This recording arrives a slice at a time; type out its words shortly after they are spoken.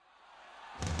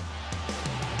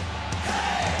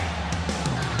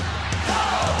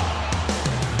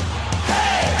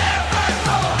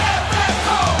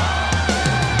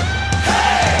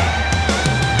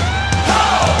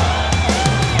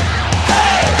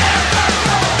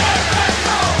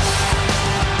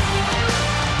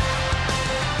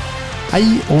Hei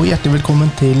og hjertelig velkommen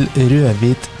til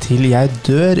Rødhvit til jeg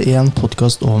dør, en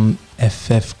podcast om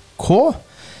FFK.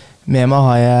 Med meg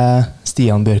har jeg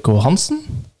Stian Bjørkå Hansen.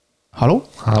 Hallo.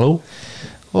 Hallo.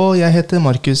 Og jeg heter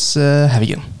Markus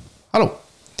Haugen. Hallo.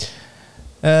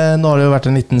 Nå har det jo vært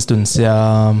en liten stund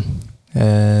siden,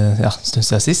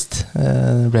 sist.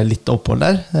 Det ble litt opphold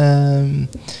der.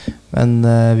 Men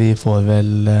vi får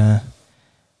vel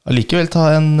allikevel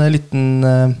ta en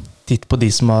liten titt på de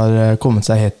som har kommet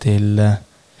seg helt til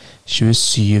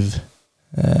 27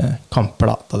 kamper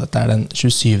da dette den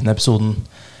 27. episoden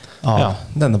av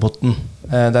denne potten.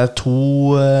 Det 2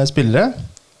 spillere,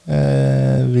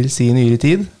 vil si nyere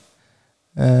tid.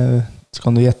 Så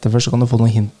kan du gjette først, så kan du få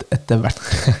noen hint etter hvert.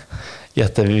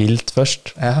 Gjette vilt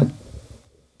først? Ja.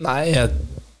 Nei,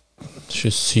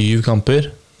 27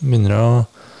 kamper. Begynner å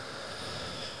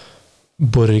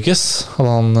Borges,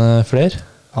 hadde han flere?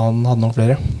 Han hadde nok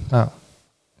flere. Ja.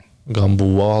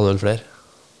 Gamboa hadde vel flere?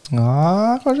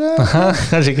 Ja, kanskje.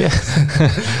 Kanskje ikke.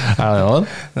 Det noen?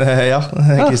 Ja,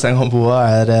 Christian Gamboa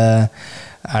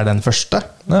den første.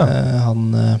 Ja.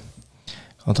 Han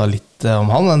kan ta litt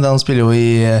om han. Han spiller jo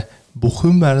i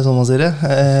Bochum, det sånn man sier det,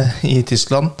 i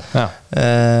Tyskland. Ja.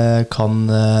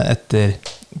 Kan etter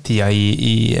tida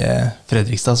i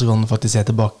Fredrikstad, så kan han faktisk se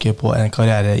tilbake på en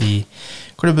karriere i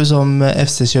klubber som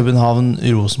FC København,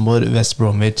 Rosenborg, West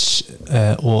Bromwich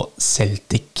og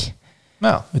Celtic.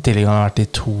 Ja. I tillegg har han vært i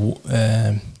 2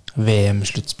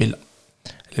 VM-sluttspill,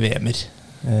 eller VM-er,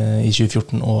 i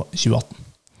 2014 og 2018.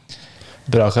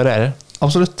 Bra karriere.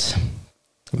 Absolutt.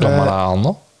 Hvor gammel han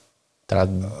nå?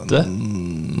 30?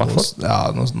 Ja,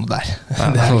 noe der. Ja,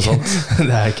 noe sånt.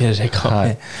 Det ikke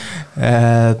sjekket.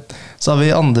 Så har vi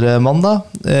andre mann da.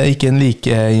 Ikke en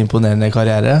like imponerende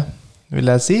karriere, vil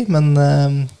jeg si, men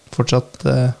fortsatt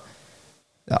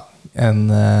en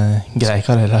grei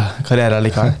karriere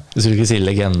likevel. Du skulle ikke si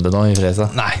legende nå i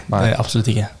Fredrikstad? Nei, absolutt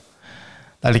ikke.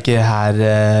 Det ikke her,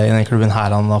 i den klubben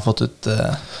her han har fått ut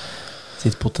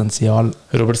sitt potensial.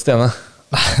 Robert Stene?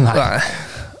 Nei.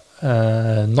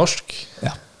 Norsk?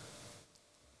 Ja.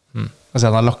 Altså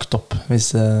han har lagt opp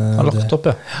hvis, han har lagt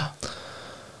opp, ja.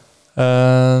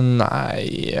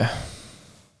 Nei,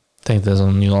 tenkte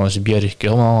sånn Jon Anders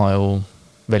Bjørke, han var jo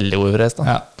veldig god i Fredrikstad.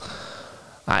 Ja.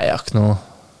 Nei, jeg har ikke noe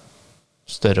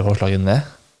større forslag enn det.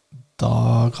 Da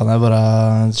kan jeg bare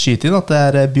skyte inn at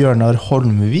det Bjørnar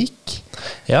Holmvik.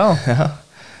 Ja.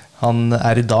 Han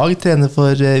i dag trener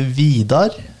for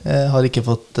Vidar. Har ikke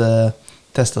fått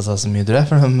testet seg så mye, tror jeg,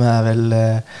 for de vel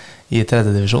i 3.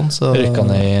 divisjon. Rykket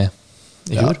han i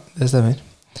fjor? Ja, det stemmer.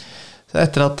 Så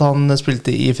etter at han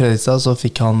spilte i Fredrikstad, så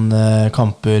fikk han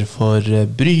kamper for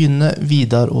Bryne,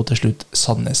 Vidar og til slutt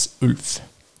Sandnes Ulf.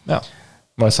 Ja.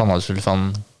 Var det Sandnes Ulf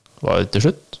han var til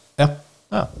slutt? Ja.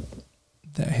 Ja.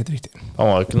 Det helt riktig. Han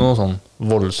var jo ikke noe sånn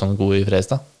voldsomt god i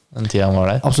Fredrikstad den tiden han var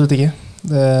der. Absolutt ikke.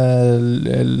 Det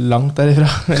langt derifra,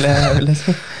 vil jeg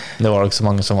si. Det var ikke så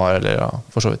mange som var, eller ja,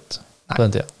 for så vidt, på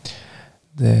den tiden.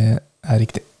 Det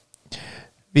riktig.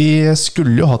 Vi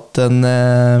skulle jo hatt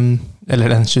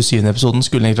eller den 27. episoden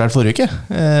skulle egentlig vært forrige uke,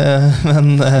 men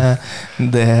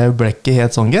det ble ikke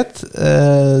helt sånn gett,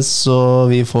 så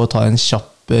vi får ta en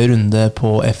kjapp runde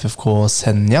på FFK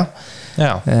Senja.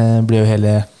 Ja. Ble jo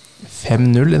hele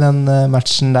 5-0 i den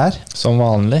matchen der. Som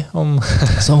vanlig.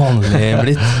 Som vanlig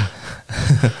blitt.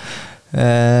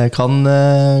 Kan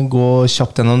gå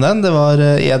kjapt gjennom den. Det var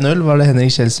 1-0, var det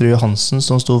Henrik Kjelsrud Johansen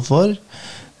som stod for.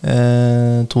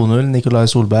 2-0, Nikolai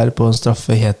Solberg på en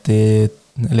straffe helt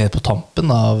på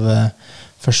tampen av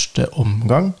første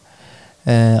omgang.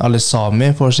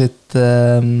 Alessami får sitt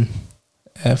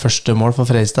første mål for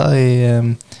Fredrikstad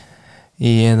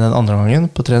i den andre gangen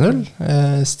på 3-0.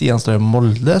 Stian Strøm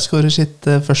Molde skårer sitt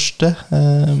første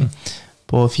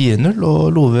på 4-0,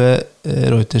 og Love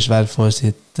Reutersvær får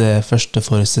sitt første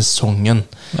for sesongen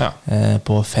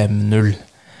på 5-0.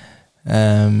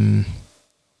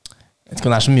 Jeg vet ikke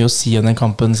om det så mye å si om den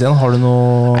kampen, Stian. Har du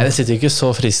noe... Nei, det sitter ikke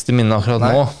så friskt i minnet akkurat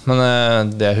nå, men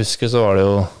det jeg husker så var det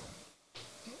jo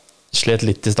slet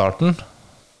litt i starten.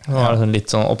 Det var litt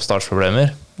sånn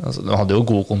oppstartsproblemer. Altså, de hadde jo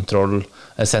god kontroll.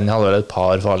 Senja hadde vel et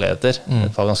par farligheter,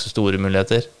 et par ganske store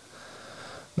muligheter.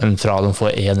 Men fra de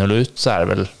får 1-0 ut, så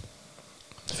det vel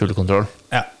full kontroll.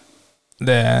 Ja.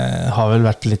 Det har vel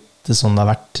vært litt sånn det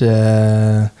har vært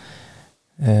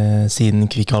siden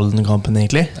Kvikkhalden-kampen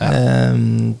egentlig. Ja.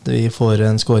 Vi får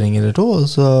en scoring eller 2, og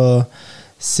så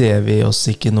ser vi oss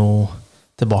ikke noe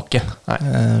tilbake.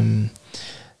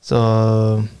 Så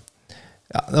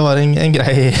ja, det var en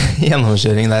grei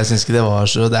gjennomkjøring der. Jeg synes ikke det var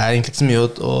så... Det egentlig ikke så mye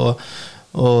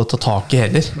å ta tak i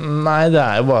heller. Nei, det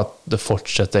jo bare at det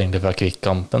fortsetter egentlig fra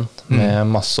Kvikkampen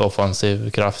med masse offensiv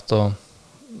kraft og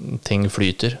ting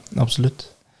flyter. Absolutt.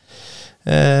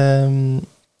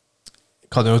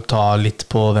 Kan jo ta litt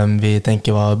på hvem vi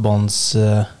tenker var banens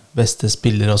beste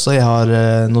spiller også. Jeg har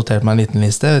notert meg en liten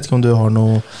liste. Jeg vet ikke om du har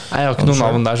noe. Nei, jeg har ikke noen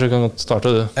navn der, så du kan godt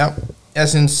starte, du. Ja, jeg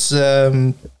synes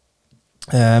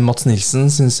Mats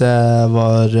Nilsen synes jeg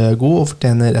var god og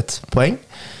fortjener et poeng.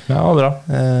 Ja, bra.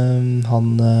 Han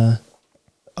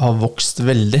har vokst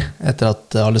veldig etter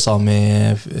at Alesami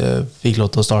fikk lov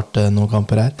til å starte noen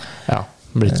kamper her. Ja,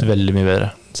 blitt veldig mye bedre.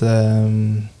 Så,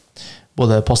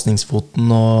 både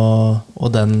passningsfoten og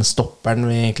den stopperen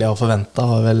vi egentlig har forventet,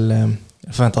 har vel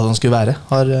forventet at han skulle være,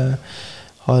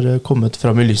 har kommet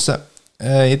fram i lyset.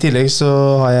 I tillegg så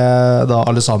har jeg da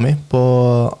Alesami på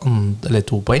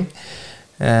 2 poeng.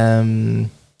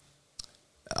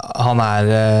 Han er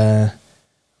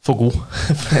for god.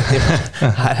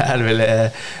 Her er det vel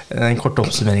den korte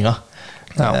oppsummeringen.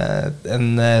 Ja. En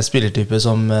spillertype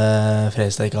som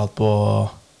Fredrikstad ikke har hatt på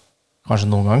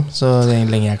kanskje noen gang, så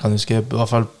lenge jeg kan huske, i hvert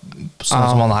fall sånn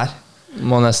som han er.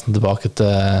 Må nesten tilbake til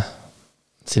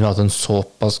siden vi har hatt en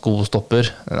såpass god stopper.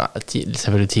 Nei,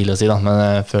 selvfølgelig tidlig å si da, men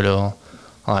jeg føler jo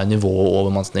han er nivået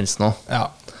over Mats Nilsen nå. Ja.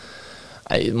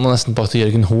 Jeg må nesten tilbake til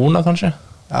Jørgen Horn da, kanskje.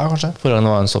 Ja, kanskje. Forrige gang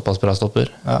var en såpass bra stopper.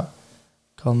 Ja.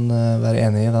 Kan være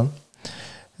enig i den.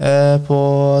 På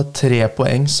 3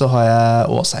 poeng så har jeg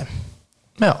Åsheim.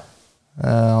 Ja.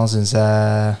 Han synes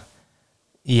jeg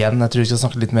igjen, jeg tror vi skal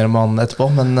snakke litt mer om han etterpå,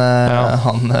 men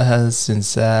han synes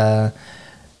jeg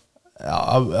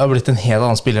har blitt en helt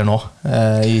annen spiller nå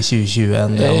i 2020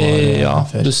 enn det han var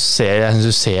før. Jeg synes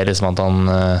du ser liksom at han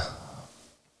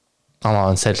har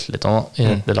en selvtillit nå i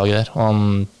det laget der, og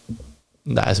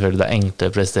det er selvfølgelig det enklere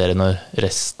å prestere når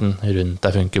resten rundt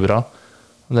deg funker bra.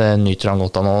 Det nyter han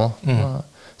godt av nå.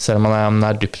 Selv om han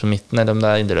er dypt på midten, eller om det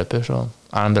er indreløper, så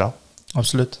er han bra.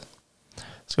 Absolutt.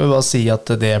 Skal vi bare si at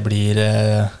det blir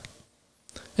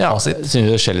ja, jeg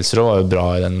synes Kjelsrud var jo bra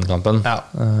i den kampen. Ja.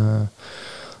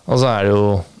 Og så er det jo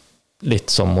litt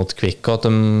som mot Kvikk, at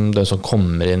de som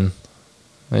kommer inn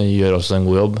gjør også en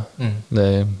god jobb. Det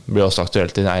blir også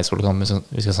aktuelt i Eidsvoll-kampen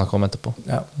vi skal snakke om etterpå.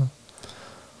 Ja.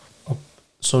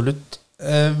 Absolutt.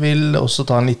 Jeg vil også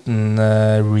ta en liten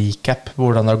recap på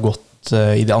hvordan det har gått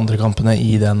i de andre kampene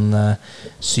i den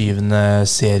 7.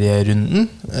 serierunden.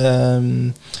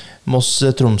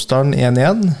 Moss-Tromsdalen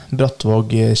 1-1,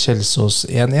 Brattvåg-Kjelsås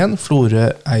 1-1,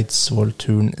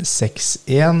 Florø-Eidsvoll-Turn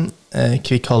 6-1,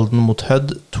 Kvikk-Halden mot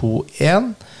Hødd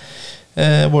 2-1,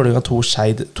 Vålerenga 2,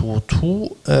 Skeid 2-2,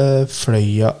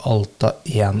 Fløya-Alta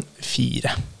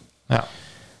 1-4. Ja.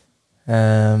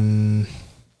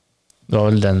 Det var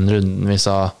vel den runden vi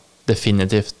sa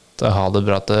definitivt ha det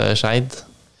bra til Skeid.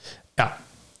 Ja,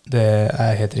 det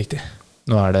er helt riktig.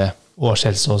 Nå er det og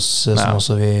Kjelsås, som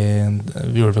også vi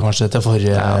gjorde det kanskje til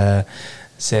forrige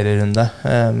serierunde,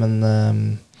 men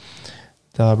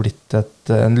det har blitt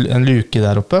en luke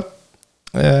der oppe.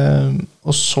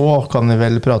 Og så kan vi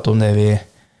vel prate om det vi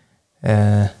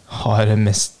har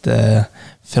mest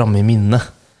fremme i minnet.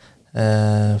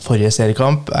 Forrige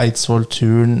seriekamp,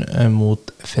 Eidsvoll-Turn mot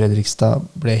Fredrikstad,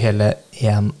 ble hele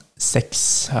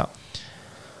 1-6. Ja.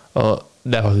 Og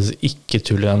det er faktisk ikke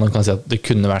tull igjen. Man kan si at det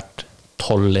kunne vært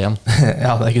 12-1.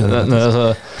 Ja, det kunne det.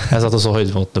 Jeg satt og så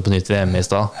høydepunktene på nytt i hjemme i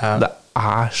stad. Ja. Det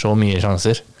er så mye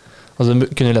sjanser. Altså, du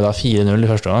kunne leda 4-0 i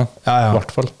første gang. Ja. I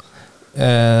hvert fall.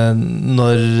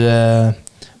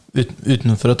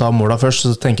 Utenfor å ta måla først,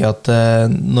 så tenker jeg at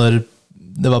når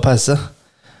det var pause,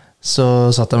 så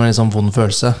satt jeg med en litt sånn vond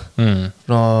følelse.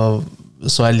 Nå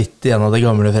så jeg litt igjen av det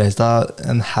gamle Fredrikstad,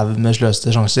 en haug med sløste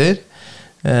sjanser.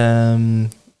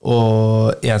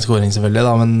 Og en scoring selvfølgelig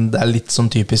da, men det er litt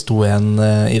sånn typisk 2-1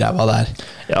 i ræva der.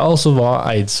 Ja, og så var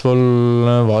Eidsvoll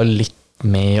var litt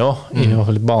med også, i hvert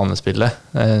fall i banespillet.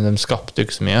 De skapte jo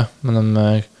ikke så mye, men de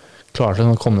klarte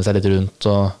å komme seg litt rundt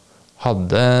og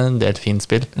hadde en del fint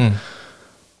spill.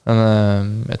 Men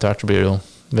etter hvert så blir det jo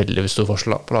veldig stor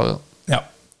forskjell på laget. Ja,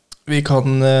 vi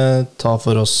kan ta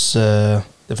for oss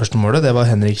det første målet. Det var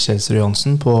Henrik Kjelsrud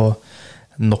Johansen på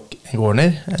nok en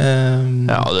corner.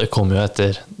 Ja, det kom jo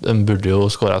etter. De burde jo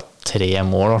skåret 3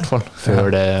 mål i hvert fall,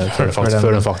 før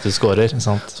de faktisk skårer.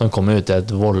 Så de kommer ut i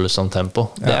et voldsomt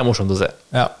tempo. Det er morsomt å se.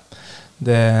 Ja,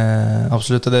 det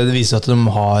absolutt. Det viser at de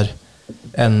har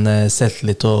en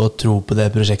selvtillit og tro på det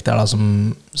prosjektet her, da,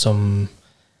 som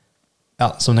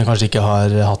de kanskje ikke har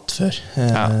hatt før.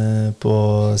 På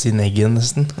sin Eggen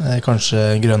nesten.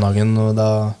 Kanskje Grønhagen, og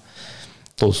da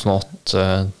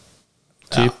 2008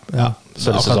 typ. Ja.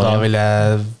 Akkurat da vil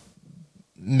jeg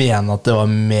mene at det var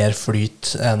mer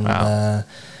flyt enn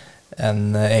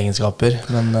egenskaper,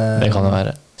 men det kan det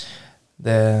være.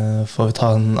 Det får vi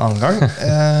ta en annen gang.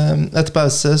 Etter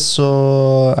pause så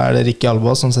det Ricky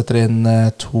Alba som setter inn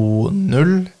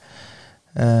 2-0.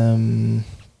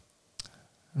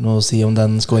 Noe å si om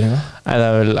den scoringen? Nei,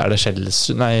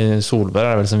 det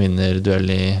Solberg vel som vinner duell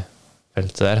i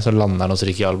feltet der, så lander han hos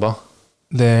Ricky Alba.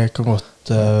 Det kan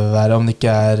godt være, om det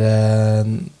ikke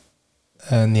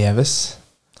Nieves.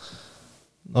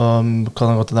 Nå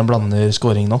kan det godt at den blander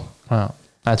scoring nå. Ja.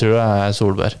 Jeg tror det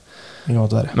Solberg. Det kan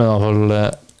godt være. Men i hvert fall,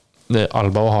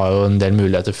 Alba har jo en del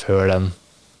muligheter før den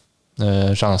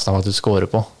sjansen han faktisk scorer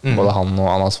på. Både han og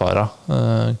Anna Svara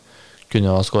kunne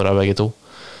jo ha scoret begge to.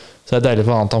 Så det deilig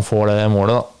for han at han får det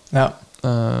målet da. Ja.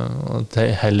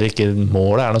 Heller ikke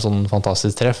målet noe sånn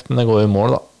fantastisk treff, men det går jo i mål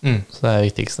da. Så det det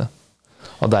viktigste.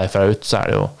 Og derfra ut så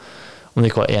det jo, om det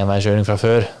ikke var enveiskjøring fra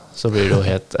før, så blir det jo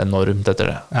helt enormt etter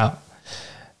det. Ja.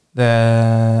 Det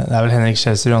vel Henrik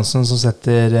Kjelsrud Johansen som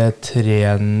setter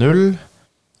 3-0.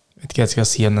 Vet ikke hva jeg skal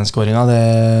si om den scoringen.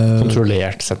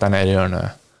 Kontrollert setter ned i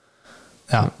hjørnet.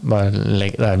 Ja. Bare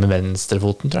det med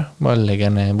venstrefoten, tror jeg. Bare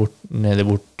legger ned i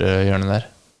hjørnet der.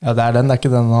 Ja, det den. Det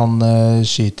ikke den han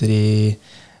skyter i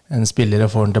en spiller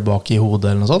og får den tilbake i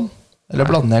hodet eller noe sånt? Eller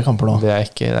blander jeg kamper nå? Det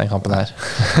ikke den kampen her.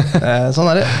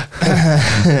 Sånn det.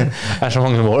 Det så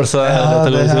mange mål, så ja,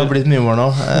 det har blitt mye mål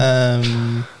nå.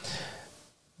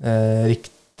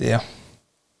 Riktig, ja.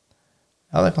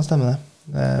 Ja, det kan stemme det.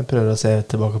 Jeg prøver å se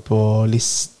tilbake på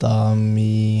lista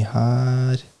mi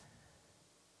her.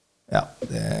 Ja,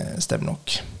 det stemmer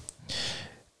nok.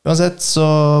 Uansett så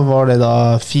var det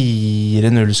da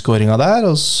 4-0-skåringa der,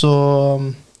 og så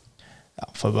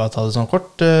får vi bare ta det sånn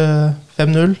kort.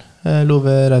 5-0.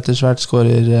 Love Reuterswärd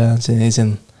skårer i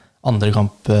sin andre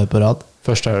kamp på rad.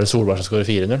 Først det Solberg som skårer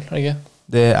 4-0, ikke?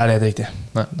 Det det helt riktig.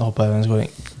 Nei. Da hopper jeg ved en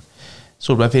skåring.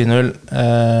 Solberg 4-0,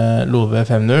 Love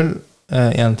 5-0,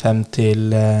 1-5 til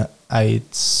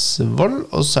Eidsvoll,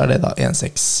 og så det da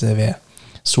 1-6 ved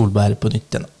Solberg på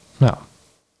nytt igjen. Ja.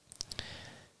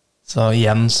 Så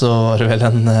igjen så var det vel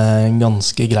en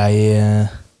ganske grei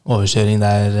overkjøring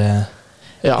der,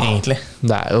 egentlig.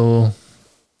 Det jo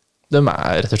de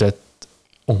rett og slett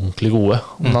ordentlig gode.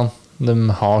 De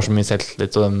har så mye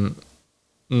selvtillit, og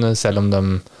selv om de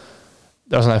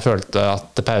det var sånn jeg følte at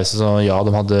til pause så ja,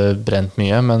 de hadde brent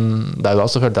mye, men da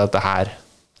så følte jeg at det her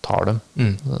tar dem.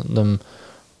 De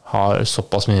har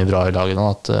såpass mye bra i laget nå,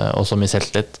 og så mye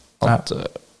selvtillit, at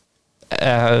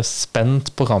jeg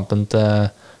spent på kampen til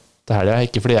helga.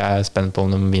 Ikke fordi jeg spent på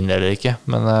om de vinner eller ikke,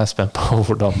 men jeg spent på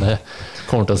hvordan det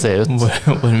kommer til å se ut.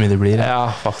 Hvor mye det blir. Ja,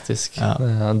 faktisk. Ja.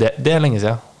 Det lenge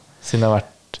siden jeg har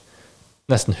vært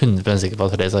nesten 100% sikker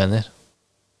på at Fredrikstad vinner.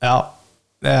 Ja,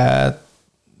 jeg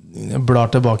blar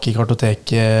tilbake i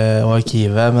kartoteket og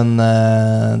arkivet, men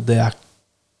det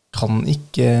kan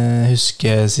ikke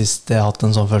huske sist jeg har hatt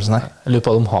en sånn følelse, nei. Jeg lurer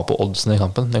på hva de har på oddsen i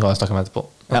kampen, det kan jeg snakke med etterpå.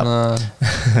 Men,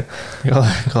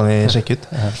 kan vi sjekke ut.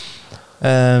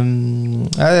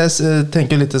 Jeg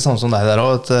tenker litt det samme som deg der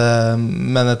også,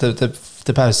 men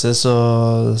til pause så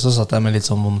satt jeg med litt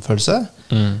sånn vondfølelse,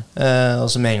 og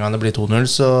så med en gang det blir 2-0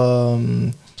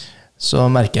 så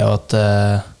merker jeg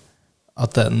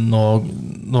at nå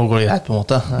går det greit på en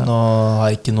måte. Nå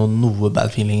har jeg ikke noe bad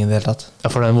feeling i det hele tatt.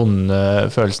 Ja, for den vonde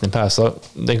følelsen i pause,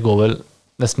 det går vel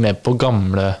nesten mer på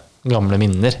gamle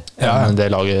minner enn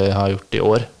det laget har gjort i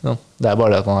år. Ja. Det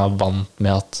bare det at man er vant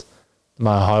med at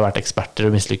man har vært eksperter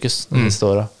og mislykkes de siste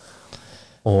årene,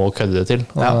 og kødde det til.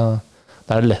 Og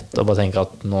det lett å bare tenke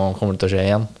at nå kommer det til å skje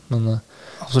igjen. Men,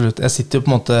 absolutt. Jeg sitter jo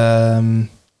på en måte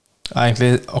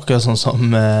egentlig akkurat sånn som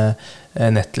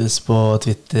Nettles på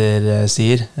Twitter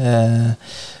sier.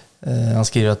 Han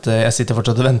skriver at jeg sitter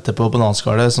fortsatt og venter på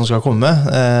bananskallet som skal komme.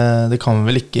 Det kan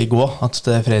vel ikke gå at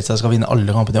Fredrikstad skal vinne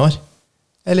alle kampene i år?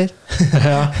 Eller?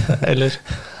 Ja, eller.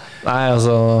 Nei,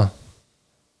 altså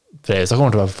Fredrikstad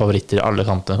kommer til å være favoritter i alle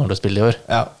kampene kommer til å spille i år.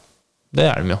 Ja. Det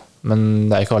de jo, men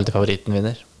det ikke alltid favoritten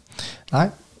vinner. Nei,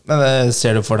 men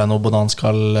ser du for deg noe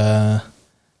bananskall,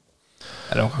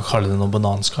 eller man kan kalle det noe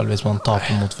bananskall hvis man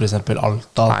taper mot for eksempel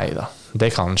Alta? Nei da, det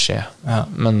kan skje. Ja.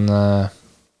 Men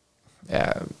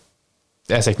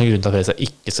jeg ser ikke noen grunn til at Fredrikstad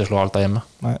ikke skal slå Alta hjemme.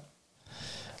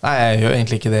 Nei, jeg gjør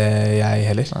egentlig ikke det, jeg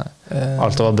heller.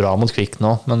 Alta var bra mot Kvikk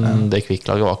nå, men det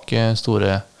Kvikk-laget var ikke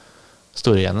store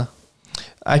igjen.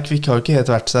 Nei, Kvikk har jo ikke helt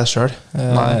vært seg selv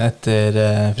etter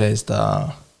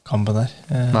Fredrikstad-kampen der,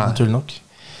 naturlig nok.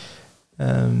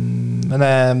 Men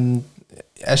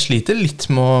jeg sliter litt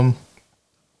med å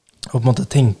på en måte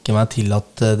tenke meg til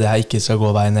at det her ikke skal gå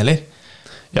veien heller.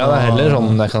 Ja, det heller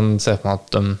sånn jeg kan se på meg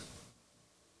at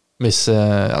hvis,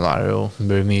 nå det jo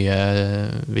blir mye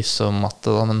viss og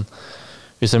matte da, men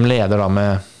hvis de leder da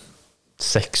med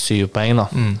 6-7 poeng da,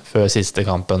 før siste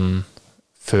kampen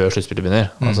før sluttspillet begynner.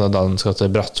 Altså da de skal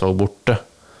til Brattvåg borte.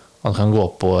 Han kan gå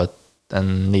på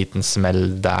en liten smell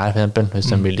der, for eksempel,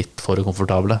 hvis de blir litt for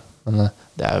komfortable. Men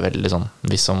det jo veldig sånn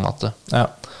viss om matte. Ja.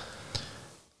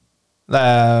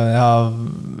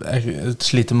 Jeg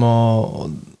sliter med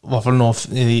å, i hvert fall nå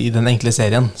i den enkle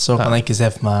serien, så kan jeg ikke se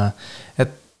for meg. Jeg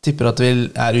tipper at vi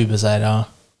ubeseiret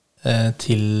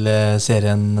til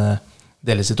serien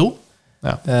deles i 2.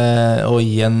 Ja. Og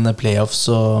i en playoff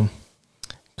så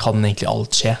kan egentlig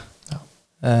alt skje. Ja.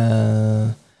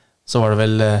 Så var det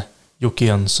vel Jokke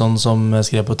Jønsson som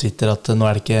skrev på Twitter at nå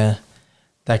det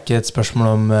er ikke et spørsmål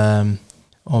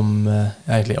om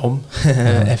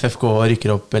FFK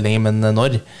rykker opp lenger, men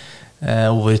når,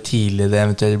 og hvor tidlig det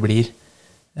eventuelt blir.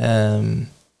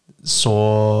 Så,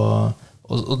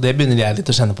 og det begynner jeg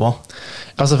litt å kjenne på.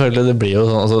 Ja, selvfølgelig, det blir jo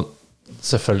sånn, altså,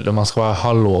 selvfølgelig, man skal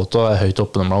ha lov til å være høyt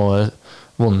oppe når man har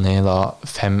vunnet da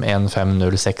 5-1,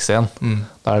 5-0, 6-1.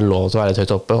 Da det lov til å være litt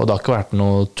høyt oppe, og det har ikke vært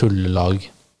noe tullelag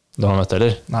da man møtte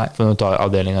heller. Nei. For når du tar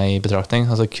avdelingen i betraktning,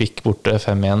 altså Kvikk borte,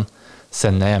 5-1,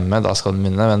 Senja hjemme, da skal den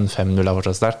vinne, men 5-0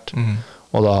 fortsatt sterkt.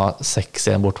 Og da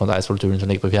 6-1 bort mot Eidsvoll Turn som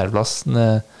ligger på 4. plass.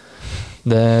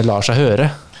 Det lar seg høre.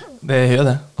 Det gjør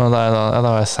det. Og da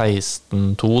var jeg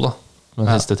 16-2 da, med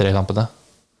de siste 3 kampene.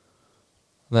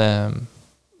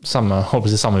 Samme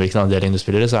hvilken avdeling du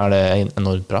spiller i, så det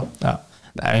enormt bra. Ja,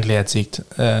 det egentlig helt sykt.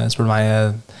 Spør du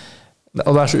meg...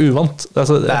 Og det så uvant.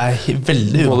 Altså, det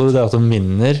veldig uvant. Både det at de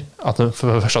vinner, at de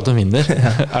vinner,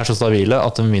 så stabile,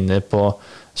 at de vinner på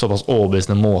såpass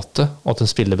overbevisende måte, og at de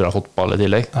spiller bra fotball i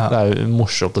tillegg. Ja. Det jo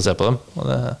morsomt å se på dem, og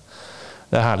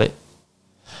det herlig.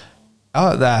 Ja,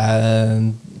 det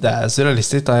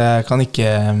surrealistisk. Da. Jeg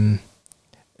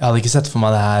hadde ikke sett for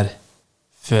meg det her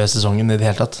før sesongen i det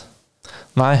hele tatt.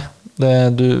 Nei,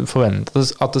 du forventer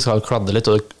at det skal kladde litt,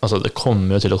 og det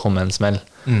kommer jo til å komme en smell.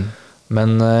 Men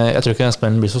jeg tror ikke den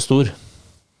smellen blir så stor. Det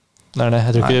det.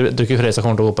 Jeg tror ikke Freysa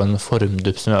kommer til å gå på en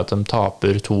formdupp som gjør at de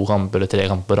taper 2 kamper eller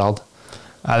 3 kamper på rad.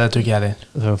 Nei, det tror ikke jeg heller.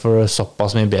 For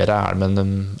såpass mye bedre men de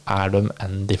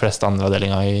enn de fleste andre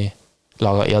avdelinger i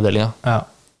avdelingen. Ja.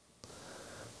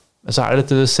 Men så det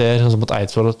litt det du ser, sånn som mot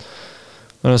Eidsvoll,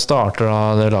 når de starter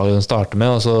det laget de starter med,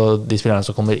 og så de spillerne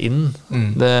som kommer inn,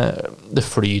 det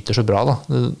flyter så bra da.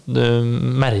 Du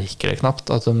merker det knapt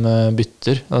at de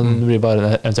bytter. Det blir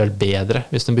bare eventuelt bedre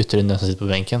hvis de bytter inn den som sitter på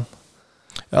benken.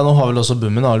 Ja, nå har vel også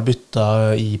Bummen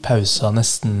byttet i pausa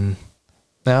nesten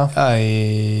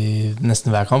i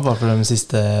nesten hver kamp, for de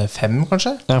siste 5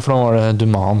 kanskje? Ja, for nå var det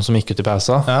Duman som gikk ut i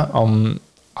pausa. Ja. Han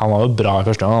var jo bra i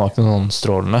første gang, han var ikke noe sånn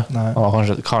strålende. Nei. Han var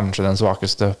kanskje den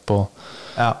svakeste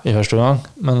i første gang,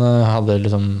 men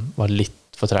var litt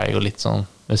for treig og litt sånn.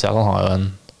 Vi ser at han har jo en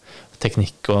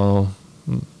teknikk og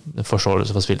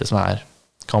forståelse for spillet som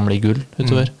kan bli gull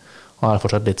utover. Han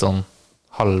fortsatt litt sånn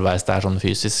halvveis der sånn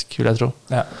fysisk, vil jeg tro.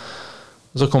 Ja.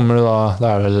 Så kommer det da,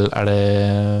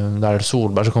 det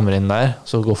Solberg som kommer inn der,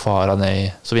 så går Farah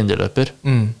ned så vinderløper.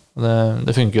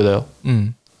 Det funker jo det også.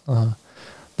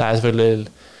 Det selvfølgelig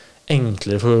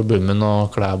enklere for Bummen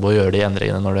og Klæbo å gjøre de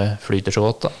endringene når det flyter så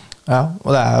godt da. Ja,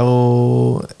 og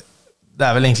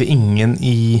det vel egentlig ingen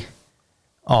i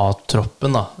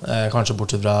A-troppen da, kanskje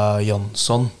bortsett fra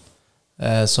Jonsson,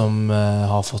 som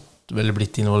har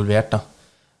blitt involvert da,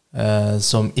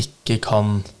 som ikke kan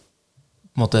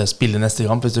måtte spille neste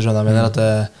kamp, hvis du skjønner. Jeg mener at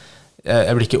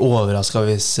jeg blir ikke overrasket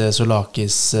hvis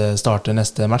Solakis starter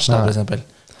neste match da, for eksempel.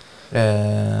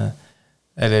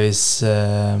 Eller hvis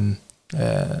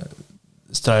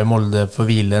Stray Molde får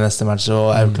hvile neste match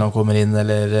og Aukland kommer inn,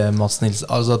 eller Mats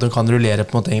Nilsen, altså at de kan rullere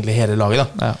på en måte egentlig hele laget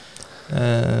da.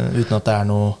 Uten at det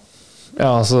noe...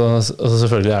 Ja, altså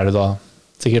selvfølgelig det da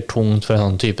sikkert tungt for en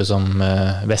sånn type som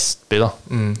Vestby da,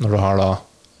 når du har da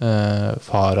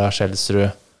Farah, Skjelsrud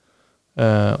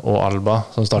og Alba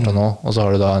som startet nå, og så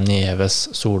har du da Neves,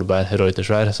 Solberg,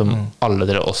 Reutersvær som alle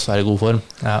dere også i god form.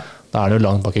 Ja. Da det jo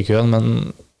langt bak i køen, men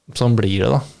sånn blir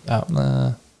det da. Ja.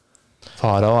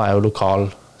 Farah jo lokal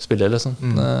spiller liksom.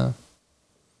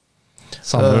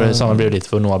 Samme blir det litt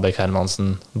for Noah Beck Hermansen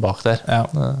bak der. Ja.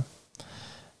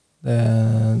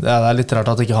 Det litt rart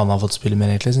at ikke han har fått spille mer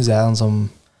egentlig, synes jeg. Han som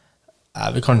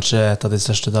vel kanskje et av de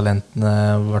største talentene,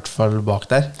 i hvert fall bak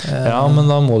der. Ja, men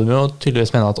da må du jo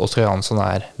tydeligvis mene at Oskar Jansson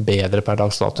bedre per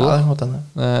dags dato. Ja, det måtte henne.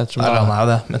 Han jo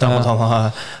det. Men han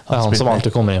han som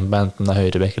alltid kommer inn på enten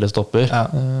høyrebekk eller stopper. Ja.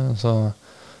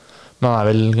 Men han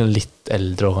vel litt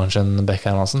eldre også, kanskje enn Beck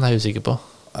Hermansen, det jeg usikker på.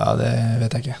 Ja, det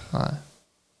vet jeg ikke. Nei.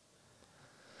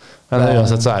 Men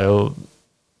uansett så det jo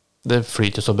det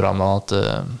flyter så bra med at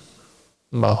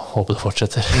bare håper det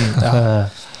fortsetter.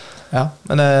 Ja,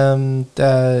 men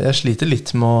jeg sliter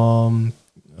litt med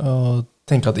å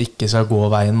tenke at det ikke skal gå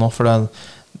veien nå, for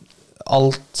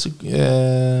alt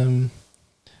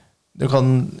du kan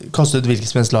kaste ut hvilket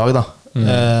som helst lag da.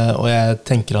 Og jeg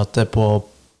tenker at det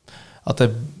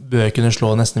bør kunne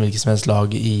slå nesten hvilket som helst lag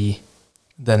i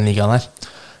den ligaen her.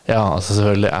 Ja, altså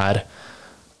selvfølgelig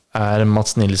er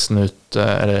Mats Nilsen ute,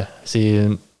 eller si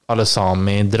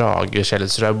Alesami, Drage,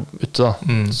 Kjellstrøm ute da,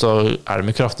 så er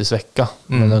de jo kraftig svekka,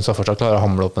 men de skal fortsatt klare å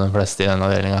hamle opp med den fleste i denne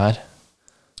avdelingen her.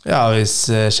 Ja, hvis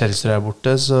Kjellstrøm er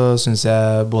borte, så synes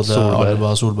jeg både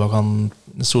Alba og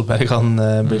Solberg kan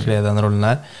bekle den rollen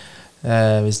her.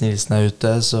 Hvis Nilsen er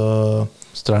ute, så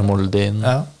Strøm Moldin.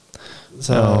 Ja.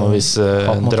 Så, og hvis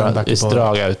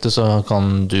Drage er ute, så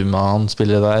kan du med han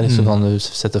spille der, så kan du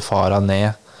sette Fara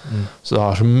ned. Så du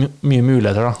har så mye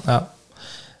muligheter da. Ja.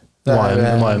 Du har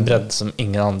en bredde som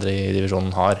ingen andre i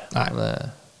divisjonen har. Nei. Det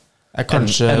er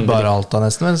kanskje bare Alta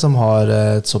nesten vel, som har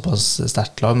et såpass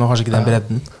sterkt lag, men kanskje ikke den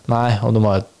bredden. Nei, og de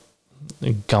har et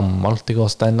gammelt i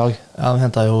Gåstein-lag. Ja, de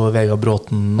hentet jo Vegard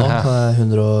Bråten nå,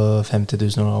 150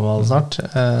 000 år gammel snart.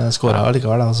 Skåret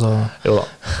likevel da, så... Jo da,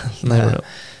 det gjør det jo.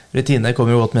 Rutine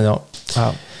kommer jo godt med det også.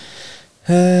 Ja.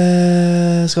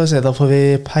 Skal vi se, da får vi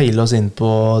peile oss inn på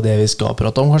det vi skal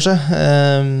prate om, kanskje.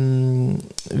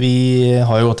 Vi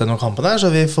har jo gått gjennom kampen her, så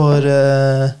vi får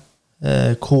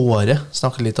Kåre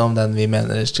snakke litt om den vi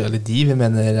mener, eller de vi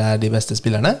mener er de beste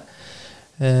spillerne.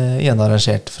 Igjen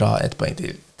arrangert fra 1 poeng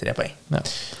til 3 poeng. Ja.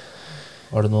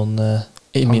 Var det noen...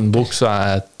 I min bok så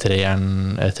er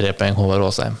 3 poeng Håvard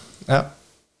Åsheim. Ja.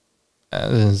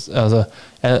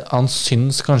 Han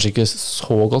syns kanskje ikke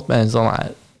så godt, men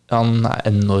han er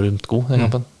enormt god i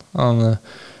kampen. Han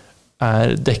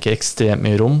dekker ekstremt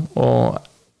mye rom og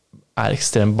er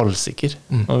ekstremt ballsikker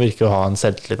og virker å ha en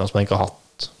selvtillit som han ikke har hatt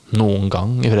noen gang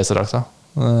i Fredrikstad.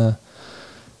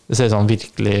 Det ser ut som han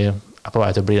virkelig er på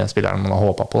vei til å bli den spilleren man har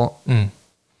håpet på.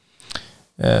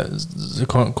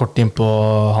 Kort inn på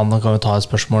han, kan vi ta et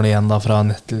spørsmål igjen da, fra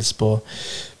Nettles på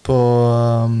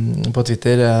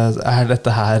Twitter. Er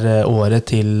dette her året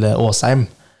til Åsheim?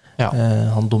 Ja.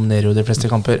 Han dominerer jo de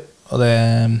fleste kamper, og det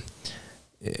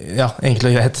ja, enkelt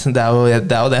og greit, det er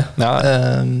jo det. Ja.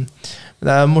 Det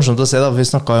er morsomt å se da, for vi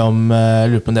snakket jo om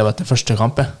lurer på om det var etter første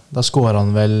kamp, da skåret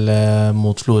han vel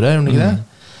mot Florø, gjorde han ikke det?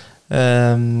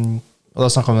 Og da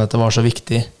snakket vi om at det var så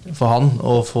viktig for han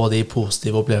å få de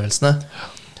positive opplevelsene,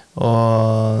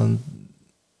 og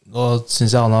synes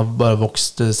jeg han har bare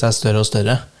vokst seg større og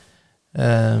større.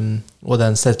 Og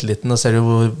den selvtilliten, da ser du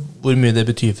hvor mye det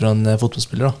betyr for en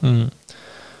fotballspiller da.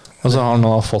 Og så har han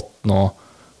nå fått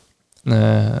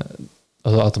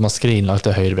altså at de har skrinlagt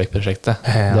det Høyrebekk-prosjektet.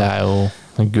 Det er jo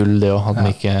gull det også, at de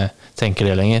ikke tenker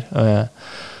det lenger.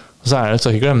 Og så er det,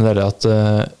 skal ikke glemme det at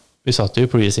vi satt jo i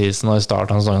pre-season og i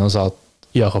starten av sesongen og sa at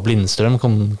Jakob Lindstrøm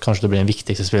kom kanskje til å bli den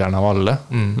viktigste spilleren av alle.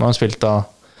 Men han spilte da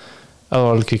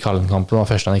Kvikk-Hallen-kampen var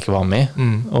første han ikke var med i,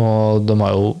 og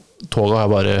toget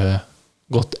har bare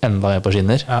gått enda mer på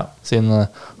skinner siden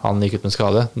han gikk ut med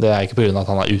skade. Det er ikke på grunn av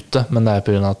at han er ute, men det er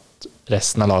på grunn av at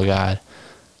resten av laget er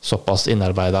såpass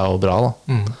innarbeidet og bra da.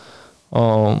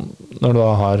 Og når du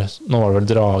da har, nå var det vel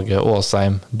Drage,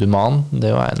 Åsheim, Duman,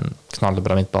 det var en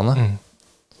knallbra midtbane.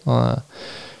 Han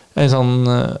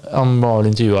var vel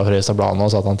intervjuet av Fredrikstad Blad nå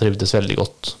og sa at han trivdes veldig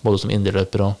godt, både som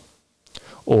indreløper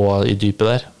og i dypet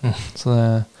der. Så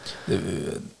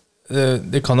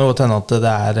det kan jo godt hende at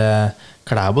det er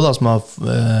Klæbo da, som har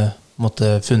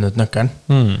funnet nøkkelen.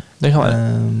 Det kan være.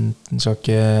 Jeg skal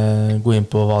ikke gå inn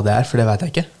på hva det er, for det vet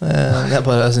jeg ikke. Jeg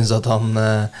bare synes at han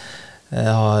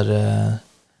har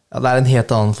det er en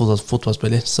helt annen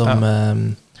fotballspiller som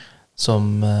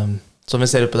vi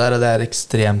ser oppe der, og det er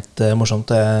ekstremt morsomt.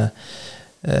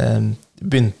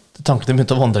 Tankene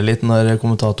begynte å vandre litt når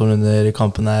kommentatoren under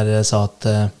kampen her sa at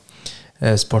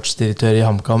sportsdirektør i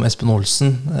HamKam, Espen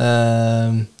Olsen,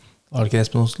 var det ikke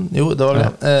Espen Olsen? Jo, det var det.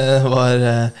 Var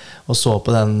og så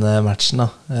på den matchen da.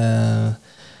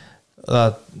 Da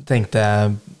tenkte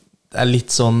jeg, det er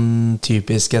litt sånn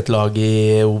typisk et lag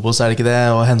i Obos, er det ikke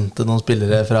det? Å hente noen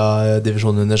spillere fra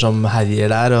divisjonen under som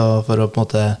herjer der, og for å på en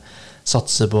måte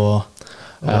satse på å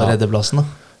redde plassen da.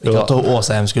 Ikke at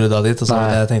Åsheim skulle da dit, og så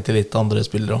jeg tenkte litt andre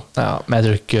spillere også. Ja, men jeg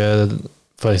tror ikke,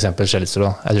 for eksempel Kjellstrøm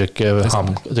da, jeg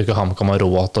tror ikke HamKam har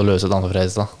råd til å løse et annet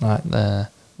Fredrikstad. Nei.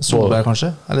 Solberg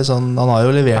kanskje? Eller sånn, han har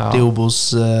jo levert i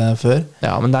Obos før.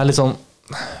 Ja, men det er litt sånn,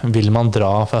 vil man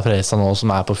dra fra Fredrikstad nå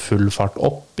som er på full fart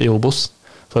opp i Obos,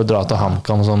 for å dra til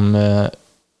HamKam som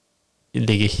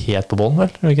ligger helt på bånn,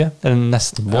 vel? Eller ikke? Eller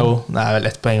nesten på bånn? Jo, det er vel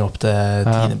 1 poeng opp til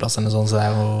 10. plass eller sånn, så det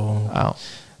er jo...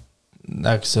 Det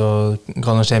er ikke så...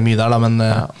 kan jo skje mye der da, men...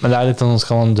 men det er litt sånn,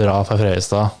 skal man dra fra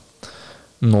Fredrikstad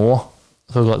nå,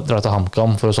 for å dra til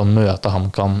HamKam, for å så møte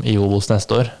HamKam i Obos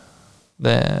neste år?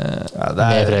 med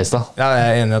Freistad. Ja, jeg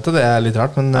er enig i at det er litt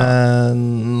rart, men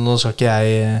nå skal ikke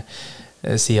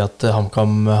jeg si at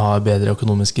HamKam har bedre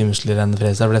økonomiske muskler enn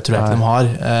Freistad, for det tror jeg ikke de har.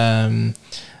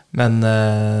 Men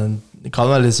det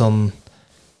kan være litt sånn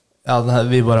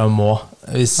vi bare må.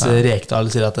 Hvis Rekdal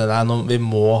sier at vi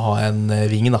må ha en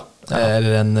ving da,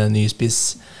 eller en ny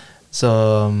spiss, så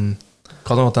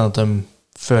kan det godt hende at de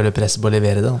føler presset på å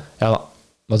levere det da. Ja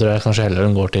da tror jeg kanskje heller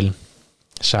de går til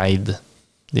Skeid.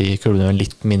 De klubbene med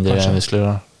litt mindre muskler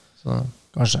da. Så.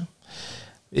 Kanskje.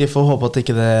 Vi får håpe at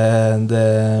ikke det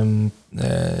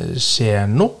skjer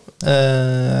noe.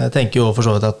 Jeg tenker jo for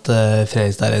så vidt at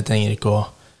Freistad trenger ikke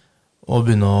å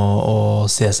begynne å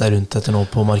se seg rundt etter noe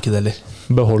på markedet heller.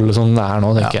 Beholde sånn det er nå,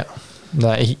 tenker jeg. Det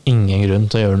er ingen grunn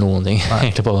til å gjøre noen ting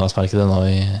egentlig på overgangsmarkedet nå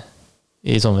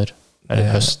i sommer. Eller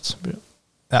høst.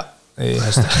 Ja, i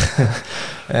høst.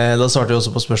 Da svarte vi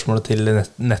også på spørsmålet til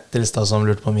Nettils da, som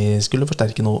lurte på om vi skulle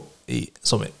forsterke noe i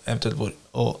sommer, eventuelt hvor,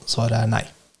 og svaret nei.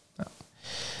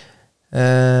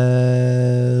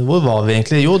 Hvor var vi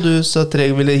egentlig? Jo, du sa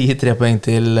ville gi 3 poeng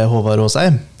til Håvard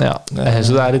Åsheim. Ja, jeg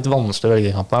synes det er litt vanskelig å velge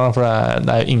i kampen her, for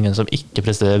det er jo ingen som ikke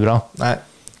presterer bra. Nei.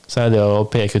 Så er det å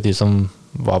peke ut de som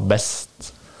var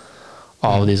best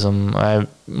av de som, jeg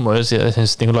må jo si, jeg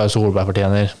synes Nikolai Solberg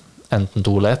fortjener enten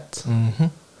 2 eller 1.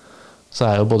 Så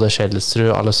er jo både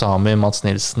Kjelsrud, Alesami, Mats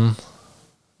Nilsen,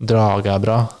 Drage er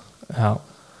bra. Ja,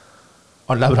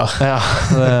 alle er bra. Ja,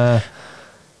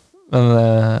 men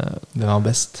det var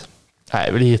best.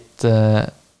 Jeg ville gitt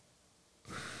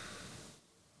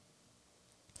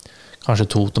kanskje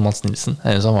 2 til Mats Nilsen.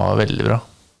 Jeg synes han var veldig bra.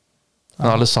 Men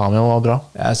Alesami var bra.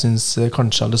 Jeg synes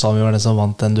kanskje Alesami var den som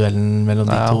vant den duellen mellom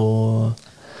de to.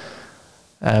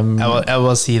 Jeg vil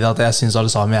bare si det at jeg synes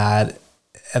Alesami er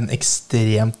en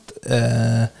ekstremt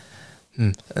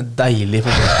deilig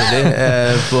fotballspiller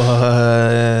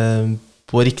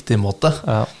på riktig måte.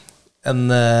 Han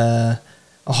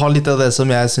har litt av det som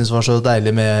jeg synes var så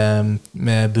deilig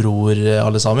med bror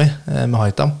Alesami, med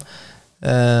Haitam.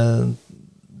 Han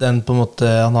har på en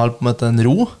måte en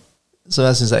ro som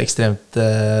jeg synes er ekstremt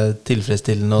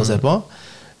tilfredsstillende å se på,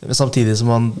 men samtidig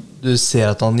som du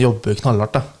ser at han jobber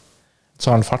knallhardt da. Så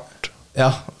har han fart.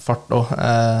 Ja, fart også.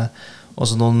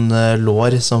 Også noen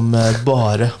lår som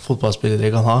bare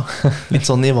fotballspillere kan ha. Litt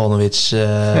sånn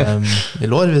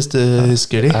Ivanovic-lår, hvis du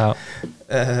husker de.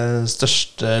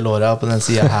 Største låra på den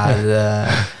siden her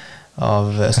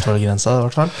av Østfold-grensa i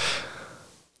hvert fall.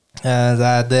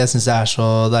 Det synes jeg er så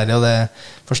deilig, og det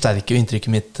forsterker jo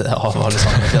inntrykket mitt av alle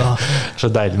sammen. Så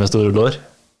deilig med store lår.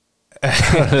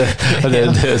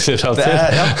 Det sier alltid.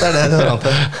 Ja, det er det det er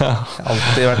alltid. Jeg har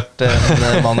alltid vært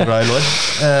en mann glad i lår.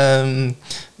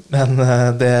 Men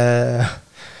det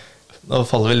nå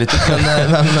faller vi litt ut,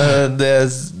 men det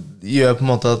gjør på en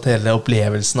måte at hele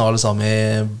opplevelsen av alle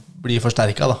sammen blir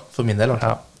forsterket da, for min del.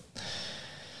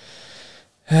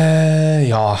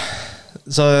 Ja,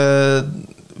 så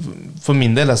for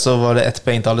min del så var det 1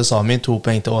 poeng til Alesami, 2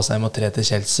 poeng til Åsheim og 3 til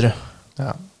Kjelsrud.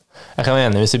 Ja. Jeg kan være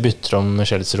enig hvis vi bytter om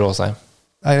Kjelsrud og Åsheim.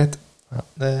 Det er greit.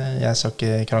 Jeg skal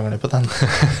ikke krangle på den.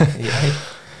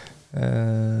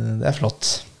 Det er flott.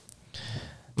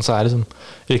 Så er det sånn,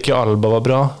 Ricky Alba var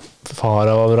bra,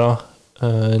 Farah var bra,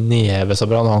 Neves var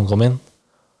bra når han kom inn.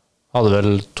 Hadde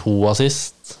vel 2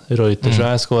 assist, Reuters og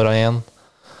jeg skåret 1.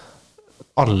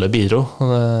 Alle bidro.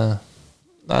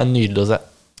 Det er nydelig å se.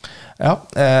 Ja,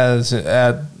 jeg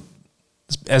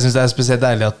synes det er spesielt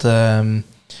deilig at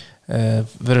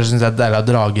for jeg synes det er deilig at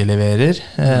Drage leverer.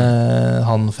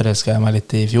 Han forelsket jeg meg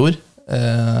litt i fjor.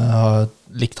 Har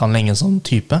likt han lenge som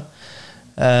type.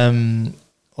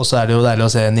 Og så er det jo deilig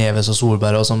å se Neves og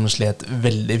Solberg også, som slet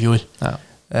veldig i fjor.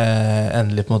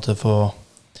 Endelig på en måte få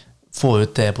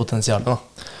ut det potensialet da.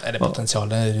 Eller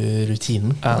potensialet,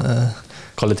 rutinen.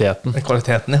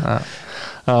 Kvaliteten, ja.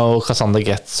 Og Cassandra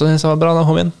Getz synes jeg var bra da han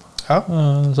kom inn.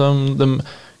 Så de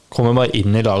kommer bare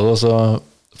inn i laget, og så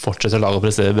fortsetter laget å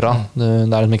prestere bra. Det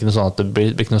er liksom ikke noe sånn at det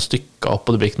blir ikke noe stykket opp,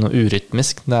 og det blir ikke noe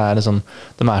urytmisk. Det er liksom,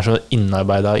 de er så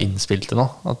innarbeidet og innspilte nå,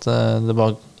 at det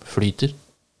bare flyter.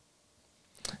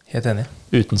 Helt enig.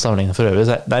 Uten sammenligning for øvrig.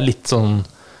 Det er litt sånn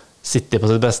sitte på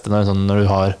sitt beste når du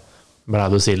har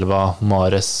Bernardo Silva,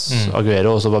 Mares,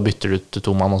 Aguero, og så bare bytter du ut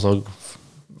 2 mann, og så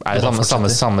er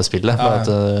det samme spillet, bare at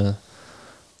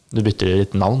du bytter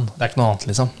litt navn. Det er ikke noe annet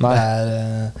liksom.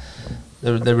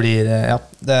 Det blir, ja,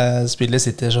 det spillet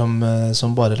sitter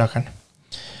som bare rakkeren.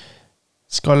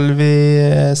 Skal vi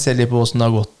se litt på hvordan det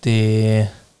har gått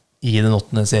i den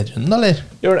 8. serierunden, eller?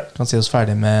 Gjør det. Kan si oss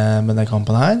ferdig med den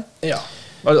kampen her. Ja.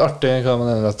 Det var litt artig, kan man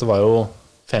nevne at det var jo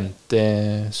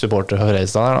 50 supportere fra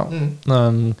Freistad her da.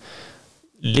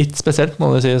 Litt spesielt,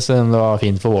 må det sies. Det var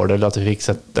fint for vår del at vi fikk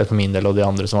sett, eller for min del og de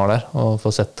andre som var der, og få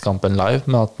sett kampen live,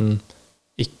 med at den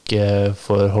ikke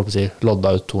får, holdt på å si,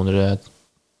 lodda ut 200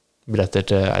 billetter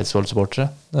til Eidsvoll-supportere.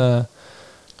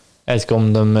 Jeg vet ikke om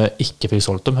de ikke fikk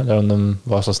solgt dem, eller om de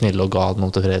var så snille og ga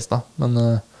noe til Fredrikstad, men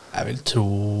jeg vil tro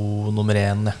nummer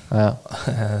 1, ja.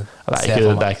 Det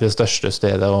er ikke det største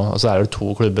stedet, og så er det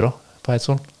 2 klubber også på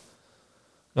Eidsvoll.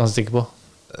 Ganske sikker på.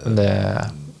 Men det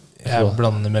jeg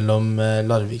blander mellom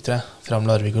Larvik, tror jeg. Fram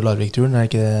Larvik og Larvik-turen, er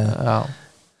det ikke det?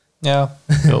 Ja.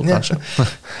 Jo, kanskje.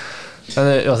 Men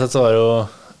uansett så var det jo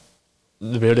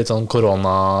det blir jo litt sånn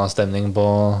koronastemning på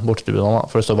bortetribunen,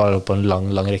 for det står bare på en lang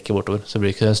rekke bortover, så det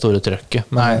blir ikke det store trøkket.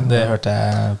 Nei, det hørte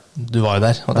jeg. Du var jo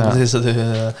der, så du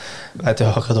vet jo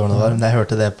akkurat hvordan det var, men jeg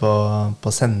hørte det på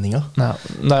sendinga. Ja,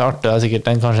 det er artig, det er sikkert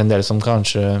kanskje en del som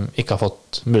kanskje ikke har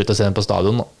fått mulighet til å se dem på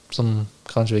stadion, som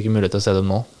kanskje ikke har mulighet til å se dem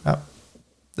nå. Ja,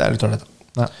 det er litt dårlig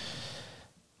da.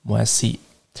 Må jeg si.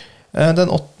 Den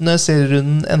 8.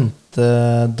 serierunden endte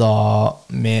da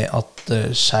med at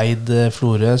Skeid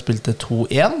Florø spilte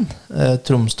 2-1,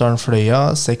 Tromsdalen Fløya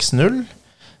 6-0,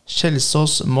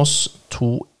 Kjelsås Moss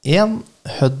 2-1,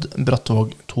 Hødd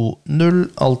Brattvåg 2-0,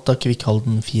 Alta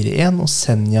Kvikkhalden 4-1 og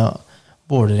Senja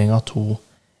Vålerenga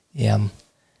 2-1.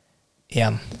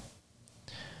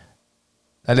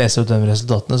 Jeg leser ut de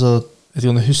resultatene, så vet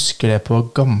ikke om du husker det på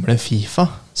gamle FIFA.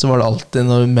 Så var det alltid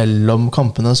mellom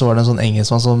kampene så var det en sånn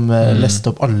engelskmann som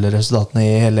leste opp alle resultatene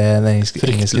i hele den engelske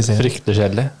serien. Fryktelig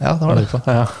kjedelig. Ja, det var det.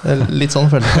 Ja. Litt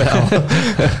sånn følte jeg.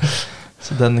 Ja.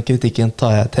 Så den kritikken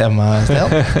tar jeg til meg,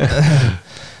 Stian.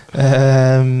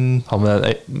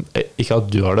 Ikke at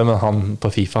du har det, men han på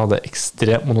FIFA hadde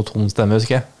ekstremt monoton stemme,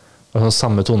 husker jeg. Det var sånn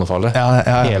samme tonefallet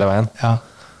hele veien. Ja,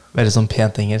 veldig sånn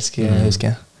pent engelsk,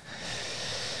 husker jeg.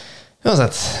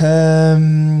 Uansett,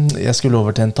 jeg skulle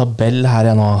over til en tabell her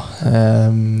jeg nå.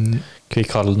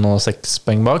 Kvikkhalden og 6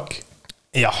 poeng bak.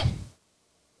 Ja.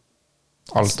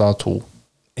 Alta 2.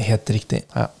 Helt riktig.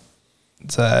 Ja.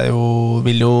 Så jeg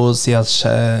vil jo si at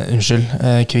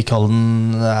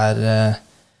Kvikkhalden er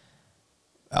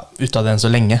ute av den så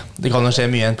lenge. Det kan jo skje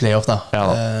mye i en playoff da. Ja,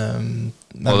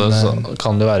 da. Og så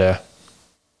kan det være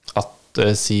at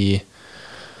si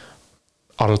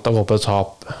Alta går på et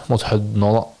tap mot Hødd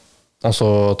nå da. Og så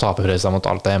taper Fredrikstad mot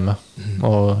Alta hjemme,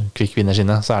 og Kvikk vinner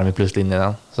sine, så er de plutselig inne i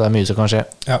den. Så det er mye som kan skje.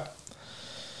 Ja.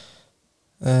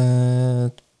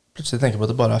 Plutselig tenker jeg på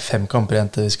at det bare er 5 kamper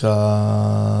igjen til vi skal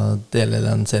dele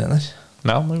den serien her.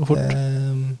 Ja, det går fort.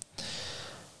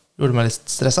 Gjorde meg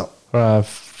litt stresset. For det er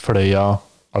Fløya,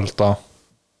 Alta,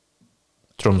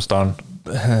 Tromsdalen,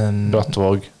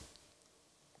 Brattvåg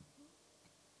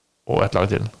og et lag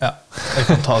til. Ja, jeg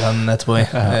kan ta den etterpå.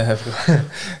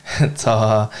 Ta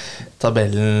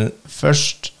tabellen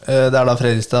først. Det er da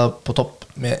Fredrikstad på topp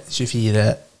med 24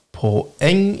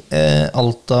 poeng.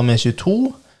 Alta med 22.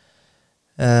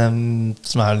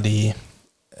 Som er vel de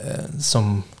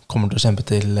som kommer til å kjempe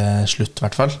til slutt, i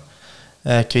hvert fall.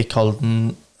 Kvikkhalden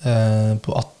på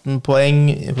 18 poeng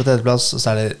på tredjeplass, og så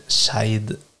er det Skeid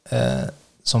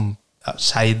som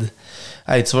Skeid,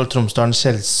 Eidsvoll, Tromsdalen,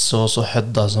 Kjelsås og Hødd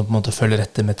da, som på en måte følger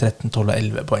etter med 13, 12 og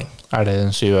 11 poeng. Er det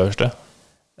den 7 øverste?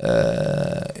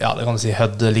 Ja, det kan du si.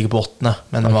 Hødd ligger på 8,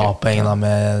 men det var poengen da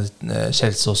med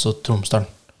Kjelsås og Tromsdalen.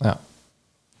 Ja.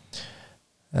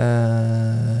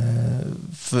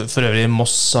 For øvrig,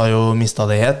 Moss har jo mistet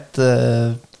det helt.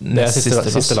 Det er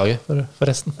siste laget,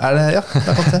 forresten. Er det? Ja, det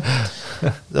er faktisk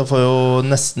det. Da får jo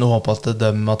nesten håpe at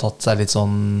de har tatt seg litt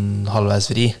sånn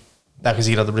halvveis fri. Det er ikke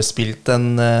sikkert at det ble spilt en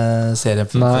serie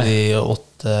for de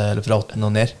 8, eller fra 8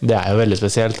 og ned. Det er jo veldig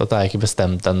spesielt at det er ikke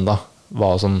bestemt enda hva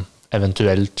som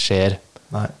eventuelt skjer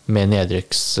med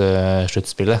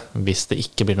nedrykkssluttspillet hvis det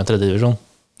ikke blir noen tredje divisjon.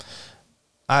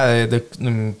 Nei,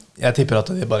 jeg tipper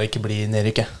at det bare ikke blir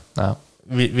nedrykket. Ja.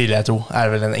 Vil jeg tro, er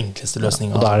vel den enkleste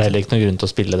løsningen. Og da er det heller ikke noen grunn til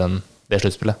å spille det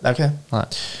sluttspillet. Det er ikke det. Nei.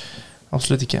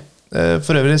 Absolutt ikke.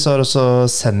 For øvrig så har også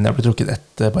Senja blitt trukket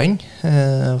 1 poeng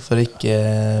for ikke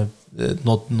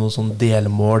noe sånn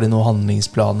delmål i noen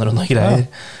handlingsplaner og noe greier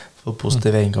for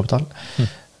positiv egenkapital.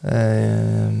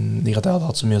 Ikke at jeg hadde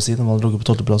hatt så mye å si, de hadde drukket på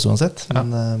 12. plass uansett, men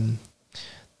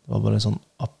det var bare sånn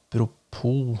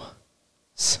apropos.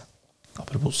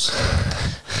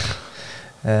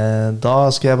 Da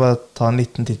skal jeg bare ta en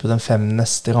liten titt på de 5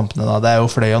 neste kampene da. Det er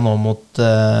jo Fløya nå mot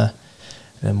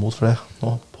Fløya nå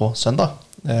på søndag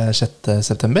 6.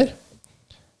 september.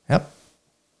 Ja.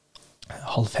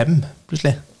 4:30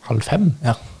 plutselig. 4:30?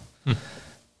 Ja.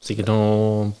 Sikkert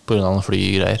noe på grunn av noen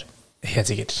flygreier. Helt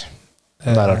sikkert.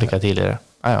 Der har det ikke tidligere.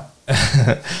 Ja.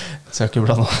 Skal ikke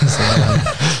blande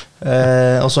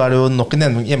og så er det jo nok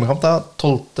en hjemmekamp da.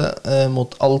 12. mot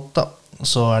Alta.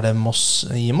 Så det Moss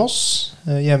i Moss,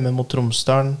 hjemme mot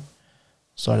Tromsdalen.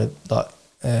 Så det da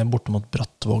borte mot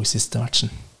Brattvåg siste matchen.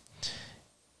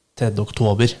 3.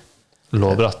 oktober. Lå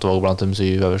Brattvåg blant de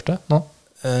 7 øverste nå?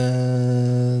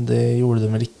 Det gjorde de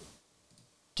vel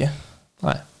ikke.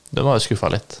 Nei, de var jo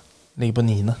skuffet litt. Ligger på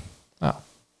 9. Ja.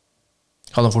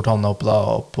 Kan jo fort havne opp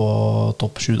på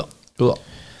topp 7 da. Jo da.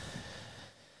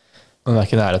 Men det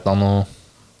ikke i nærheten av noe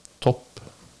topp,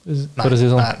 for å si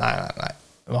det sånn. Nei.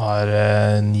 Vi har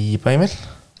 9 poeng, vel?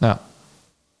 Ja.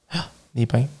 9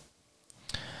 poeng.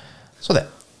 Så det.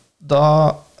 Da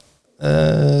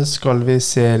skal vi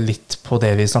se litt på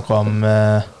det vi snakket om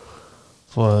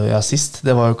sist.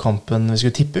 Det var jo kampen vi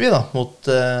skulle tippe vi da, mot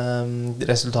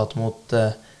resultatet mot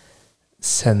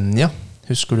Senja.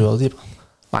 Husker du hva du tippet?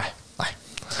 Nei.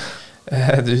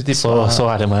 Du tippet, så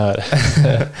ærlig må jeg være.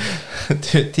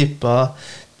 Du tippet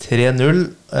 3-0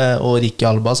 og Ricky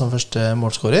Alba som første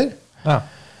målskårer. Ja.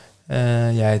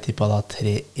 Jeg tippet da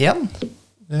 3-1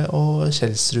 og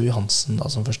Kjelsrud Hansen da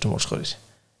som første målskårer.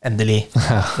 Endelig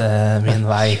min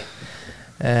vei.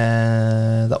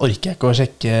 Da orker jeg ikke å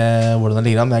sjekke hvordan det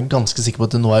ligger an, men jeg ganske sikker på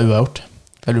at det nå uavgjort.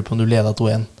 Jeg lurer på om du leder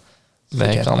 2-1.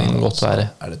 Det kan godt være.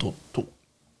 Er det 2-2?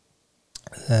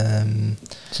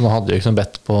 Så nå hadde du ikke sånn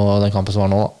bedt på den kampen som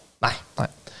var nå da? Nei,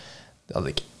 det hadde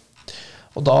jeg ikke.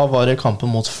 Og da var det kampen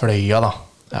mot Fløya da.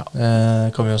 Ja.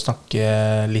 Kan vi jo snakke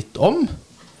litt om?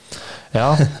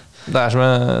 Ja, det som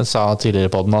jeg sa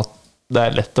tidligere på den, at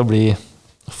det lett å bli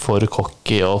for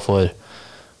cocky og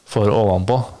for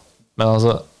ovenpå. Men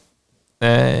altså,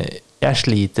 jeg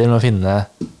sliter med å finne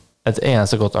et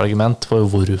eneste godt argument for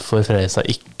hvorfor Fredrikstad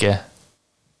ikke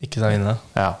skal vinne.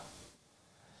 Ja.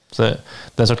 Så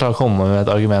den som klarer å komme med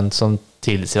et argument som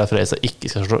tilsier at Fredrikstad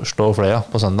ikke skal slå Fløya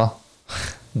på søndag,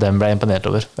 den ble jeg imponert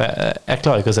over. Jeg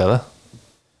klarer ikke å se det.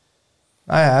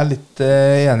 Nei, jeg litt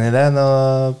enig i det. Nå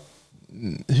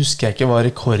husker jeg ikke hva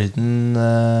rekorden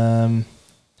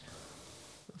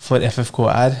for FFK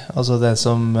altså det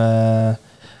som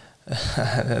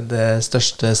det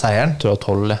største seieren. Jeg tror det var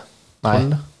 12, Nei,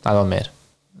 det var mer.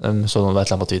 Så noe et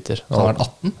eller annet på Twitter. Kan det ha vært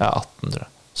 18? Ja, 18 tror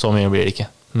jeg. Så mye blir det ikke.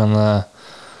 Men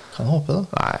kan jeg håpe det.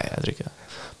 Nei, jeg tror ikke det.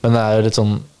 Men det jo litt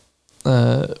sånn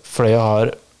Fløya har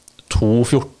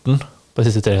 2-14 på de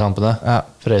siste 3 kampene. Ja.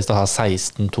 Fredrikstad har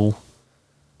 16-2.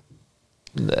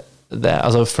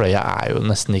 Altså Fløya jo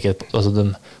nesten ikke altså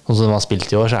sånn som de har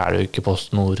spilt i år, så det jo ikke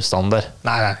Post Nord-standard.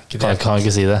 Nei, ikke det. Kan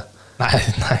ikke si det. Nei,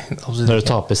 absolutt ikke. Når du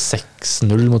taper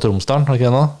 6-0 mot Tromsdalen, har du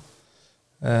ikke det nå?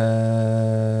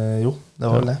 Jo, det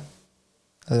var vel det.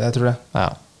 Jeg tror det. Ja.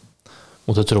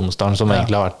 Mot Tromsdalen, som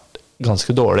egentlig har vært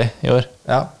ganske dårlig i år.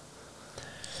 Ja.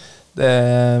 Det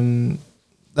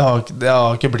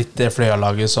har ikke blitt det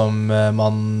Fløya-laget som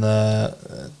man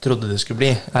trodde det skulle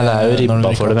bli. Nei, det jo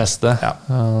ribba for det meste. Ja.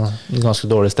 Ganske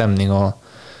dårlig stemning.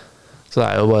 Så det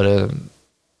jo bare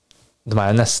de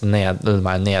jo nesten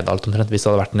nedalt omtrent hvis det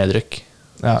hadde vært nedrykk.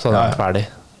 Ja, så hadde det vært ferdig.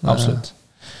 Absolutt.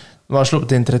 De har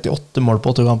sluppet inn 38 mål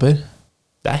på 8 kamper.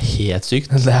 Det helt sykt.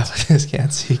 Det faktisk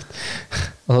helt sykt.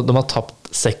 Altså, de har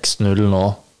tapt 6-0 nå,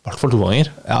 i hvert fall 2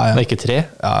 ganger. Men ikke 3.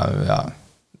 Ja.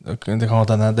 Det kan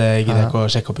godt hende. Det gidder jeg ikke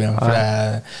å sjekke opp i gang, for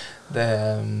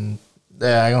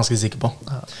det jeg ganske sikker på.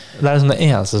 Det liksom det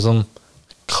eneste som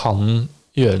kan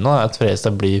gjøre noe, at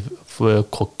Fredrikstad blir for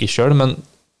cocky selv, men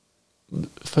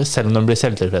selv om de blir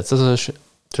selvtilfredse, så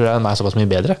tror jeg de såpass mye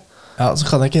bedre. Ja, så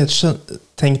kan jeg ikke helt skjønne.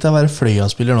 Tenk deg å være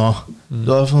Fløya-spiller nå. Du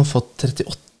har fått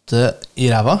 38 i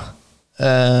ræva.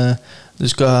 Du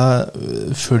skal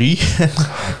fly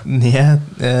ned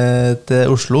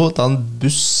til Oslo, ta en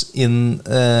buss inn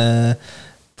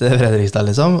til Fredrikstad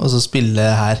liksom, og så spille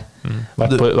her.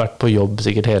 Vært på jobb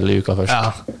sikkert hele uka først.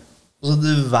 Ja. Og så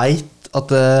du vet at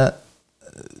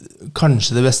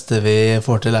kanskje det beste vi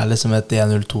får til liksom et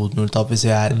 1-0-2-0-tap hvis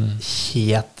vi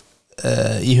helt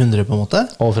i 100 på en måte.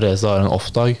 Og Fredrikstad har en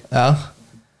off-dag. Ja.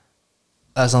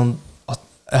 Det sånn at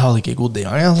jeg hadde ikke gått i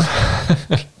gang, altså.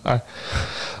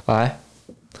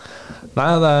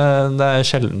 Nei, det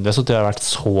sjelden jeg synes jeg har vært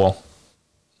så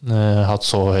hatt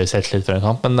så høy selvtillit for en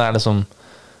kamp, men det liksom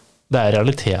det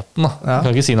realiteten da. Jeg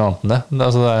kan ikke si noe annet enn det.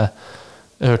 Altså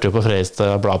jeg hørte jo på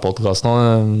Fredrikstad Blad-podcasten og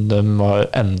de var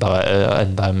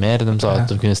enda mer. De sa at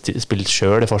de kunne spilt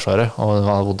selv i forsvaret, og de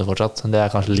hadde vondt fortsatt. Det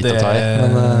kanskje litt å ta i.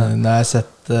 Men, nå vet jeg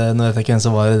ikke hvem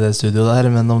som var i det studioet der,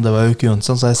 men om det var Uke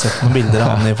Jonsson, så har jeg sett noen bilder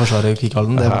av han i forsvaret i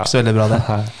Kikhallen. Det var ikke så veldig bra det.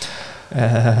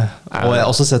 Og jeg har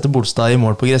også sett Bolstad i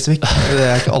mål på Gressvik. Det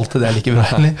ikke alltid det like bra.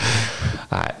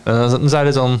 Nei, men så det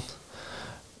litt sånn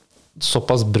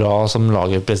såpass bra som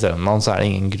laget presterer med han, så det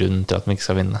ingen grunn til at de ikke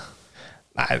skal vinne.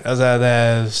 Nei, altså det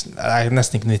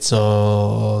nesten ikke nytt å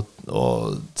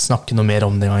snakke noe mer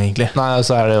om det egentlig. Nei,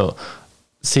 så det jo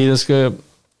Si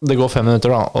det går 5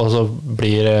 minutter, da, og så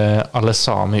blir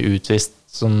Alesami utvist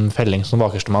som felling som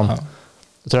bakerste mann. Ja.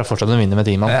 Da tror jeg fortsatt de vinner med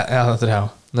 10 mann. Ja, det tror jeg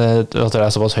også. Da tror jeg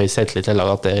er såpass høy selvtillit til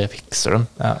laget at det fikser dem.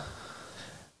 Ja.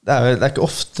 Det er ikke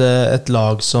ofte et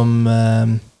lag som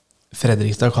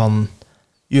Fredrikstad kan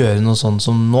gjøre noe sånt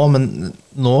som nå, men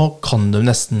nå kan de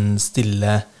nesten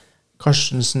stille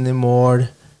Karstensen i mål.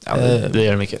 Ja, det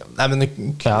gjør de ikke. Nei, men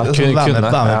kunne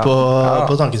være med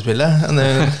på tankespillet. Det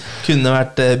kunne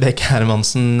vært Bekke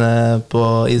Hermansen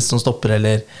som stopper,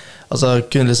 eller altså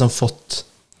kunne liksom fått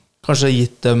kanskje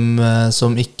gitt dem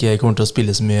som ikke kommer til å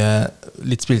spille så mye,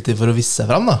 litt spilletid for å vise seg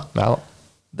fram, da. Ja.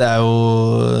 Det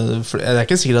er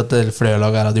ikke sikkert at flere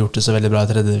lag her hadde gjort det så veldig bra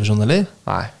i 3. divisjon, eller?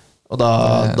 Nei. Og da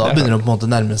begynner de på en måte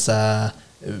å nærme seg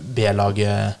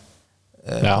B-laget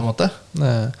på en måte.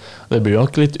 Det blir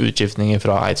nok litt utskiftninger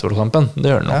fra Eidsvoll-kampen,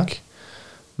 det gjør det nok.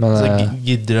 Men, så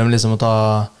gidder de liksom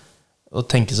å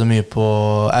tenke så mye på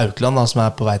Aukland da, som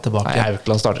er på vei tilbake. Nei,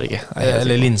 Aukland starter ikke.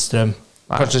 Eller Lindstrøm.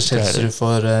 Kanskje Kjelsrud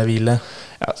får hvile.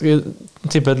 Ja, skal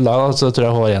jeg tippe et lag, så tror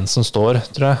jeg Håvard Jensen står,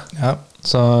 tror jeg. Ja.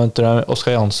 Så tror jeg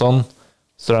Oskar Jansson,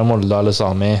 så tror jeg Molde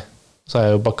Alesami, så er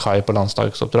jo Bakai på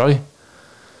landslagsoppdrag.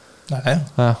 Nei,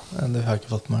 ja. Det har jeg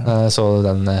ikke fått med. Så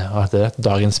den, hva heter det?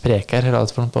 Dagens Preker,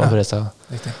 på Fredrikstad.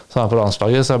 Så han er på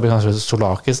landslaget, så det blir kanskje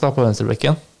Solakis da, på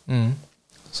venstrebekken.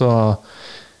 Så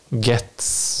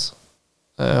Getz,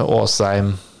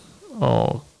 Åsheim,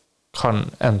 og kan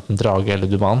enten Drage eller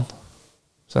Duman.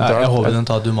 Jeg håper den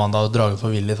tar Duman da og Drage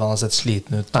for Willy, for han har sett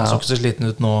sliten ut. Han så ikke så sliten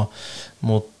ut nå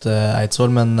mot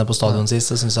Eidsvoll, men på stadion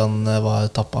sist så synes jeg han var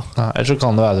tappa. Ellers så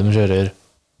kan det være de kjører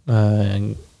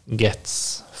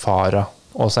Getz, Fara,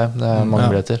 Åsheim. Det er mange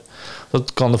muligheter. Så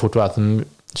kan det fort være at de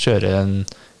kjører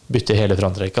bytter hele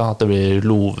framtrekka, at det blir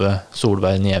Love,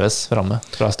 Solberg, Nieves fremme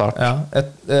fra start. Ja,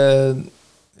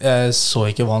 jeg så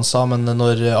ikke hva han sa, men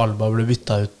når Alba ble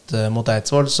bytta ut mot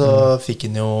Eidsvoll, så fikk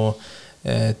han jo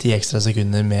 10 ekstra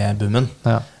sekunder med bummen.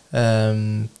 Ja.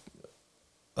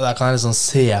 Og der kan jeg liksom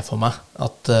se for meg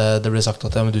at det ble sagt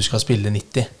at ja, men du skal spille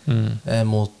 90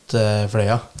 mot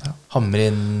Fløya. Ja. Hamre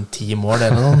inn 10 mål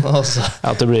eller noe. Altså.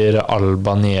 Ja, at det blir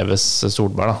Alba, Nieves,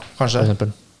 Solberg da, kanskje. For eksempel.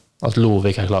 At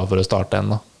Love ikke er klar for å starte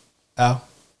ennå. Ja.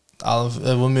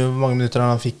 Hvor mange minutter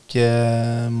han fikk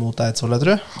mot Eidsvoll, jeg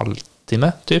tror?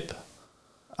 Halvtime, typ.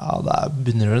 Ja, der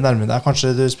begynner du å nærme deg.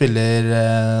 Kanskje du spiller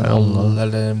 0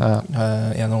 eller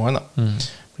 1 omgang da.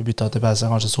 Blir byttet ut i pause,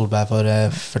 kanskje Solberg for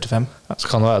 45. Ja, så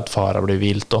kan det være at Fara blir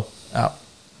hvilt også. Ja.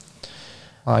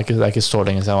 Det er ikke så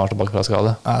lenge siden han var tilbake fra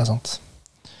skade. Ja, det er sant.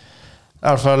 Det er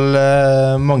i hvert fall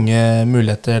mange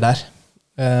muligheter der.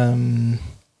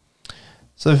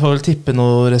 Så vi får vel tippe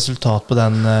noe resultat på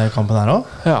den kampen her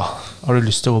også. Ja. Har du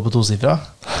lyst til å gå på 2-sifra?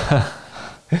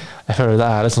 Jeg føler det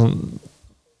er litt sånn,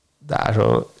 det er så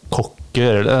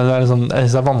kokker, det er sånn, jeg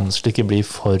synes det er vanskelig ikke å bli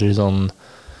for sånn,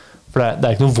 for det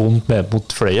er ikke noe vondt med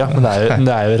mot Fløya, men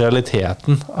det er jo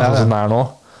realiteten, altså, som det er nå.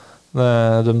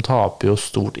 De taper jo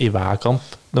stort i hver kamp.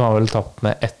 De har vel tapt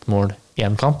med 1 mål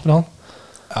 1 kamp, eller noe?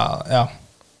 Ja.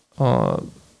 Og,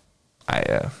 nei,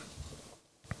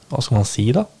 hva skal man si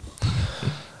da?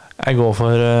 Jeg går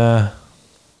for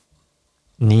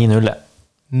 9-0.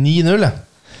 9-0, ja.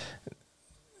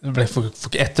 Det ble for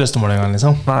ikke 1 røstemål en gang,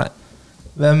 liksom. Nei.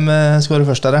 Hvem skårer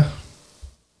først der?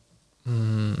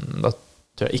 Da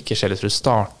tror jeg ikke Kjellesrud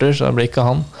starter, så det blir ikke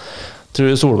han. Tror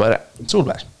du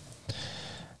Solberg?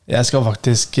 Jeg skal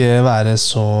faktisk være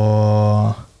så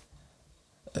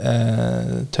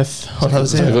tøff.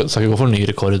 Skal ikke gå for ny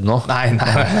rekord nå? Nei.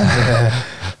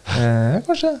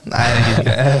 Kanskje. Nei, jeg gidder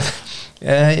ikke.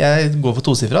 Jeg går for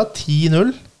 2-sifra.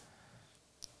 10-0.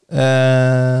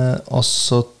 Og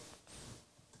så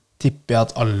tipper jeg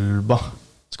at Alba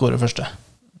skårer første.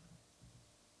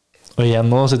 Og igjen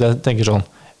nå så jeg tenker sånn,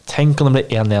 tenk om det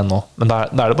blir 1-1 nå, men da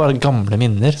er det bare gamle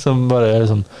minner som bare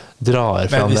liksom drar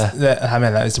frem det. Her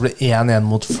mener jeg, hvis det blir 1-1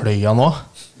 mot Fløya nå,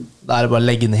 da er det bare å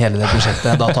legge inn hele det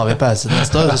prosjektet. Da tar vi pause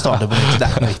neste år, og så starter det på nytt. Det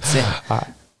er ikke noe vits i.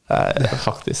 Nei,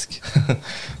 faktisk.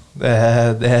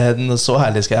 Så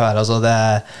herlig skal jeg være. Altså,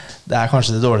 det er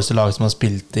kanskje det dårligste laget som har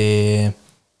spilt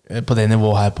på det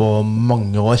nivået her på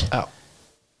mange år. Ja.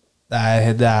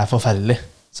 Det er forferdelig.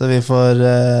 Så vi får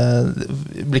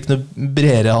det blir ikke noe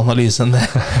bredere analyse enn det.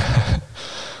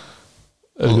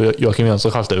 Joakim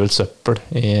Jønsson kalte det vel søppel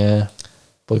i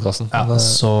podcasten. Ja,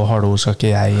 så harde ord skal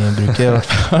ikke jeg bruke i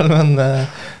hvert fall,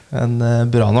 men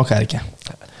bra nok er det ikke.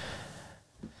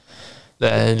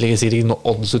 Det ligger sikkert ikke noe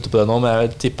odds ute på det nå, men jeg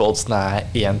vil tippe oddsen er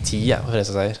 1-10 for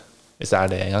Fredrikstad-seier, hvis det er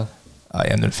det en gang. Ja,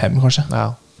 1-0-5 kanskje. Ja,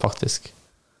 faktisk.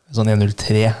 Sånn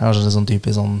 1-0-3, kanskje sånn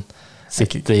typisk sånn.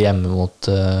 Sitte hjemme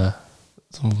mot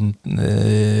Som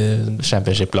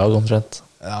Championship-lag omtrent.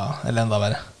 ja, eller enda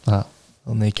verre. Ja.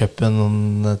 Sånn i cupen,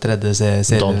 noen tredje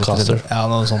serie. Doncaster. Ja,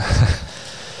 noe sånt.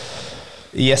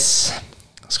 Yes.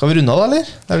 Skal vi runde av da, eller?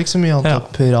 Det er vel ikke så mye annet Ja.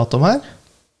 å prate om her?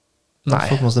 Nei.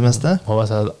 Fått med oss det meste. Må bare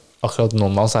si at akkurat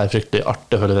noen av oss er fryktelig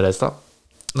artig å følge Fredrikstad.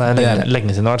 Det er lenge, Det er- lenge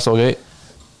siden det har vært så gøy.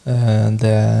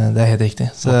 Det er helt riktig.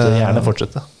 Så, Måtte gjerne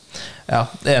fortsette. ja,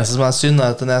 det eneste som er synd, er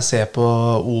at når jeg ser på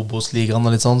Obos-ligaen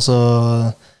og litt sånn,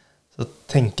 så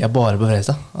tenker jeg bare på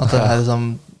Fredrikstad. At det er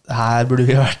liksom her burde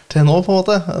vi vært nå, på en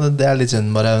måte. Det er litt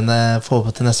synd, bare. Men jeg får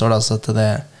håpe til neste år, da, så at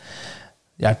det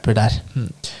hjelper der.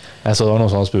 Jeg så det var noen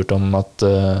som hadde spurt om at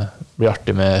det blir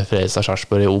artig med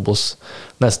Fredrikstad-Sarpsborg i Obos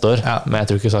neste år, Ja. men jeg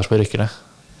tror ikke Sarpsborg rykker ned.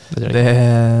 Det tror jeg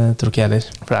ikke. Det tror ikke jeg heller.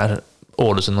 For det er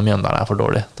Ålesund og Mjøndalen er for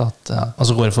dårlig. til at, Og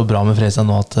så går det for bra med Fredrikstad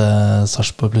nå at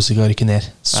Sarpsborg plutselig kan rykke ned.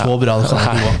 Så Ja. bra det kan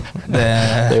ikke gå.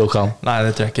 det går ikke an. Nei,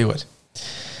 det tror jeg ikke går.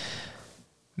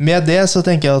 Med det så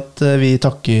tenker jeg at vi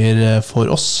takker for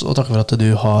oss, og takker for at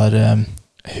du har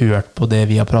hørt på det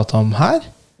vi har pratet om her.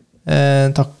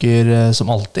 Takker som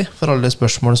alltid for alle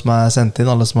spørsmål som er sendt inn,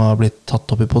 alle som har blitt tatt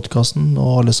opp i podcasten,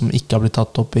 og alle som ikke har blitt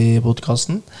tatt opp i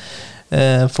podcasten.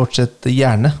 Fortsett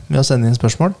gjerne med å sende inn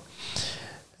spørsmål.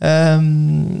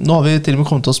 Nå har vi til og med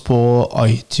kommet oss på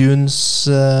iTunes,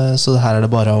 så her er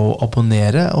det bare å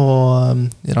abonnere og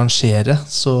rangere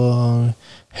så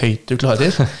høyt du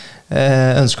klarer.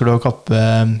 Ønsker du å kappe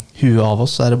huet av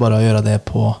oss, så er det bare å gjøre det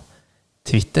på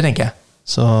Twitter, tenker jeg.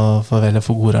 Så får vi vel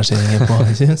få gode rangeringer på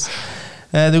iTunes.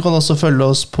 Du kan også følge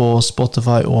oss på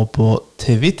Spotify og på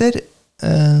Twitter.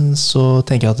 Så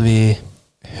tenker jeg at vi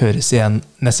høres igjen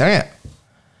neste gang.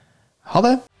 Ha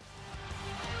det!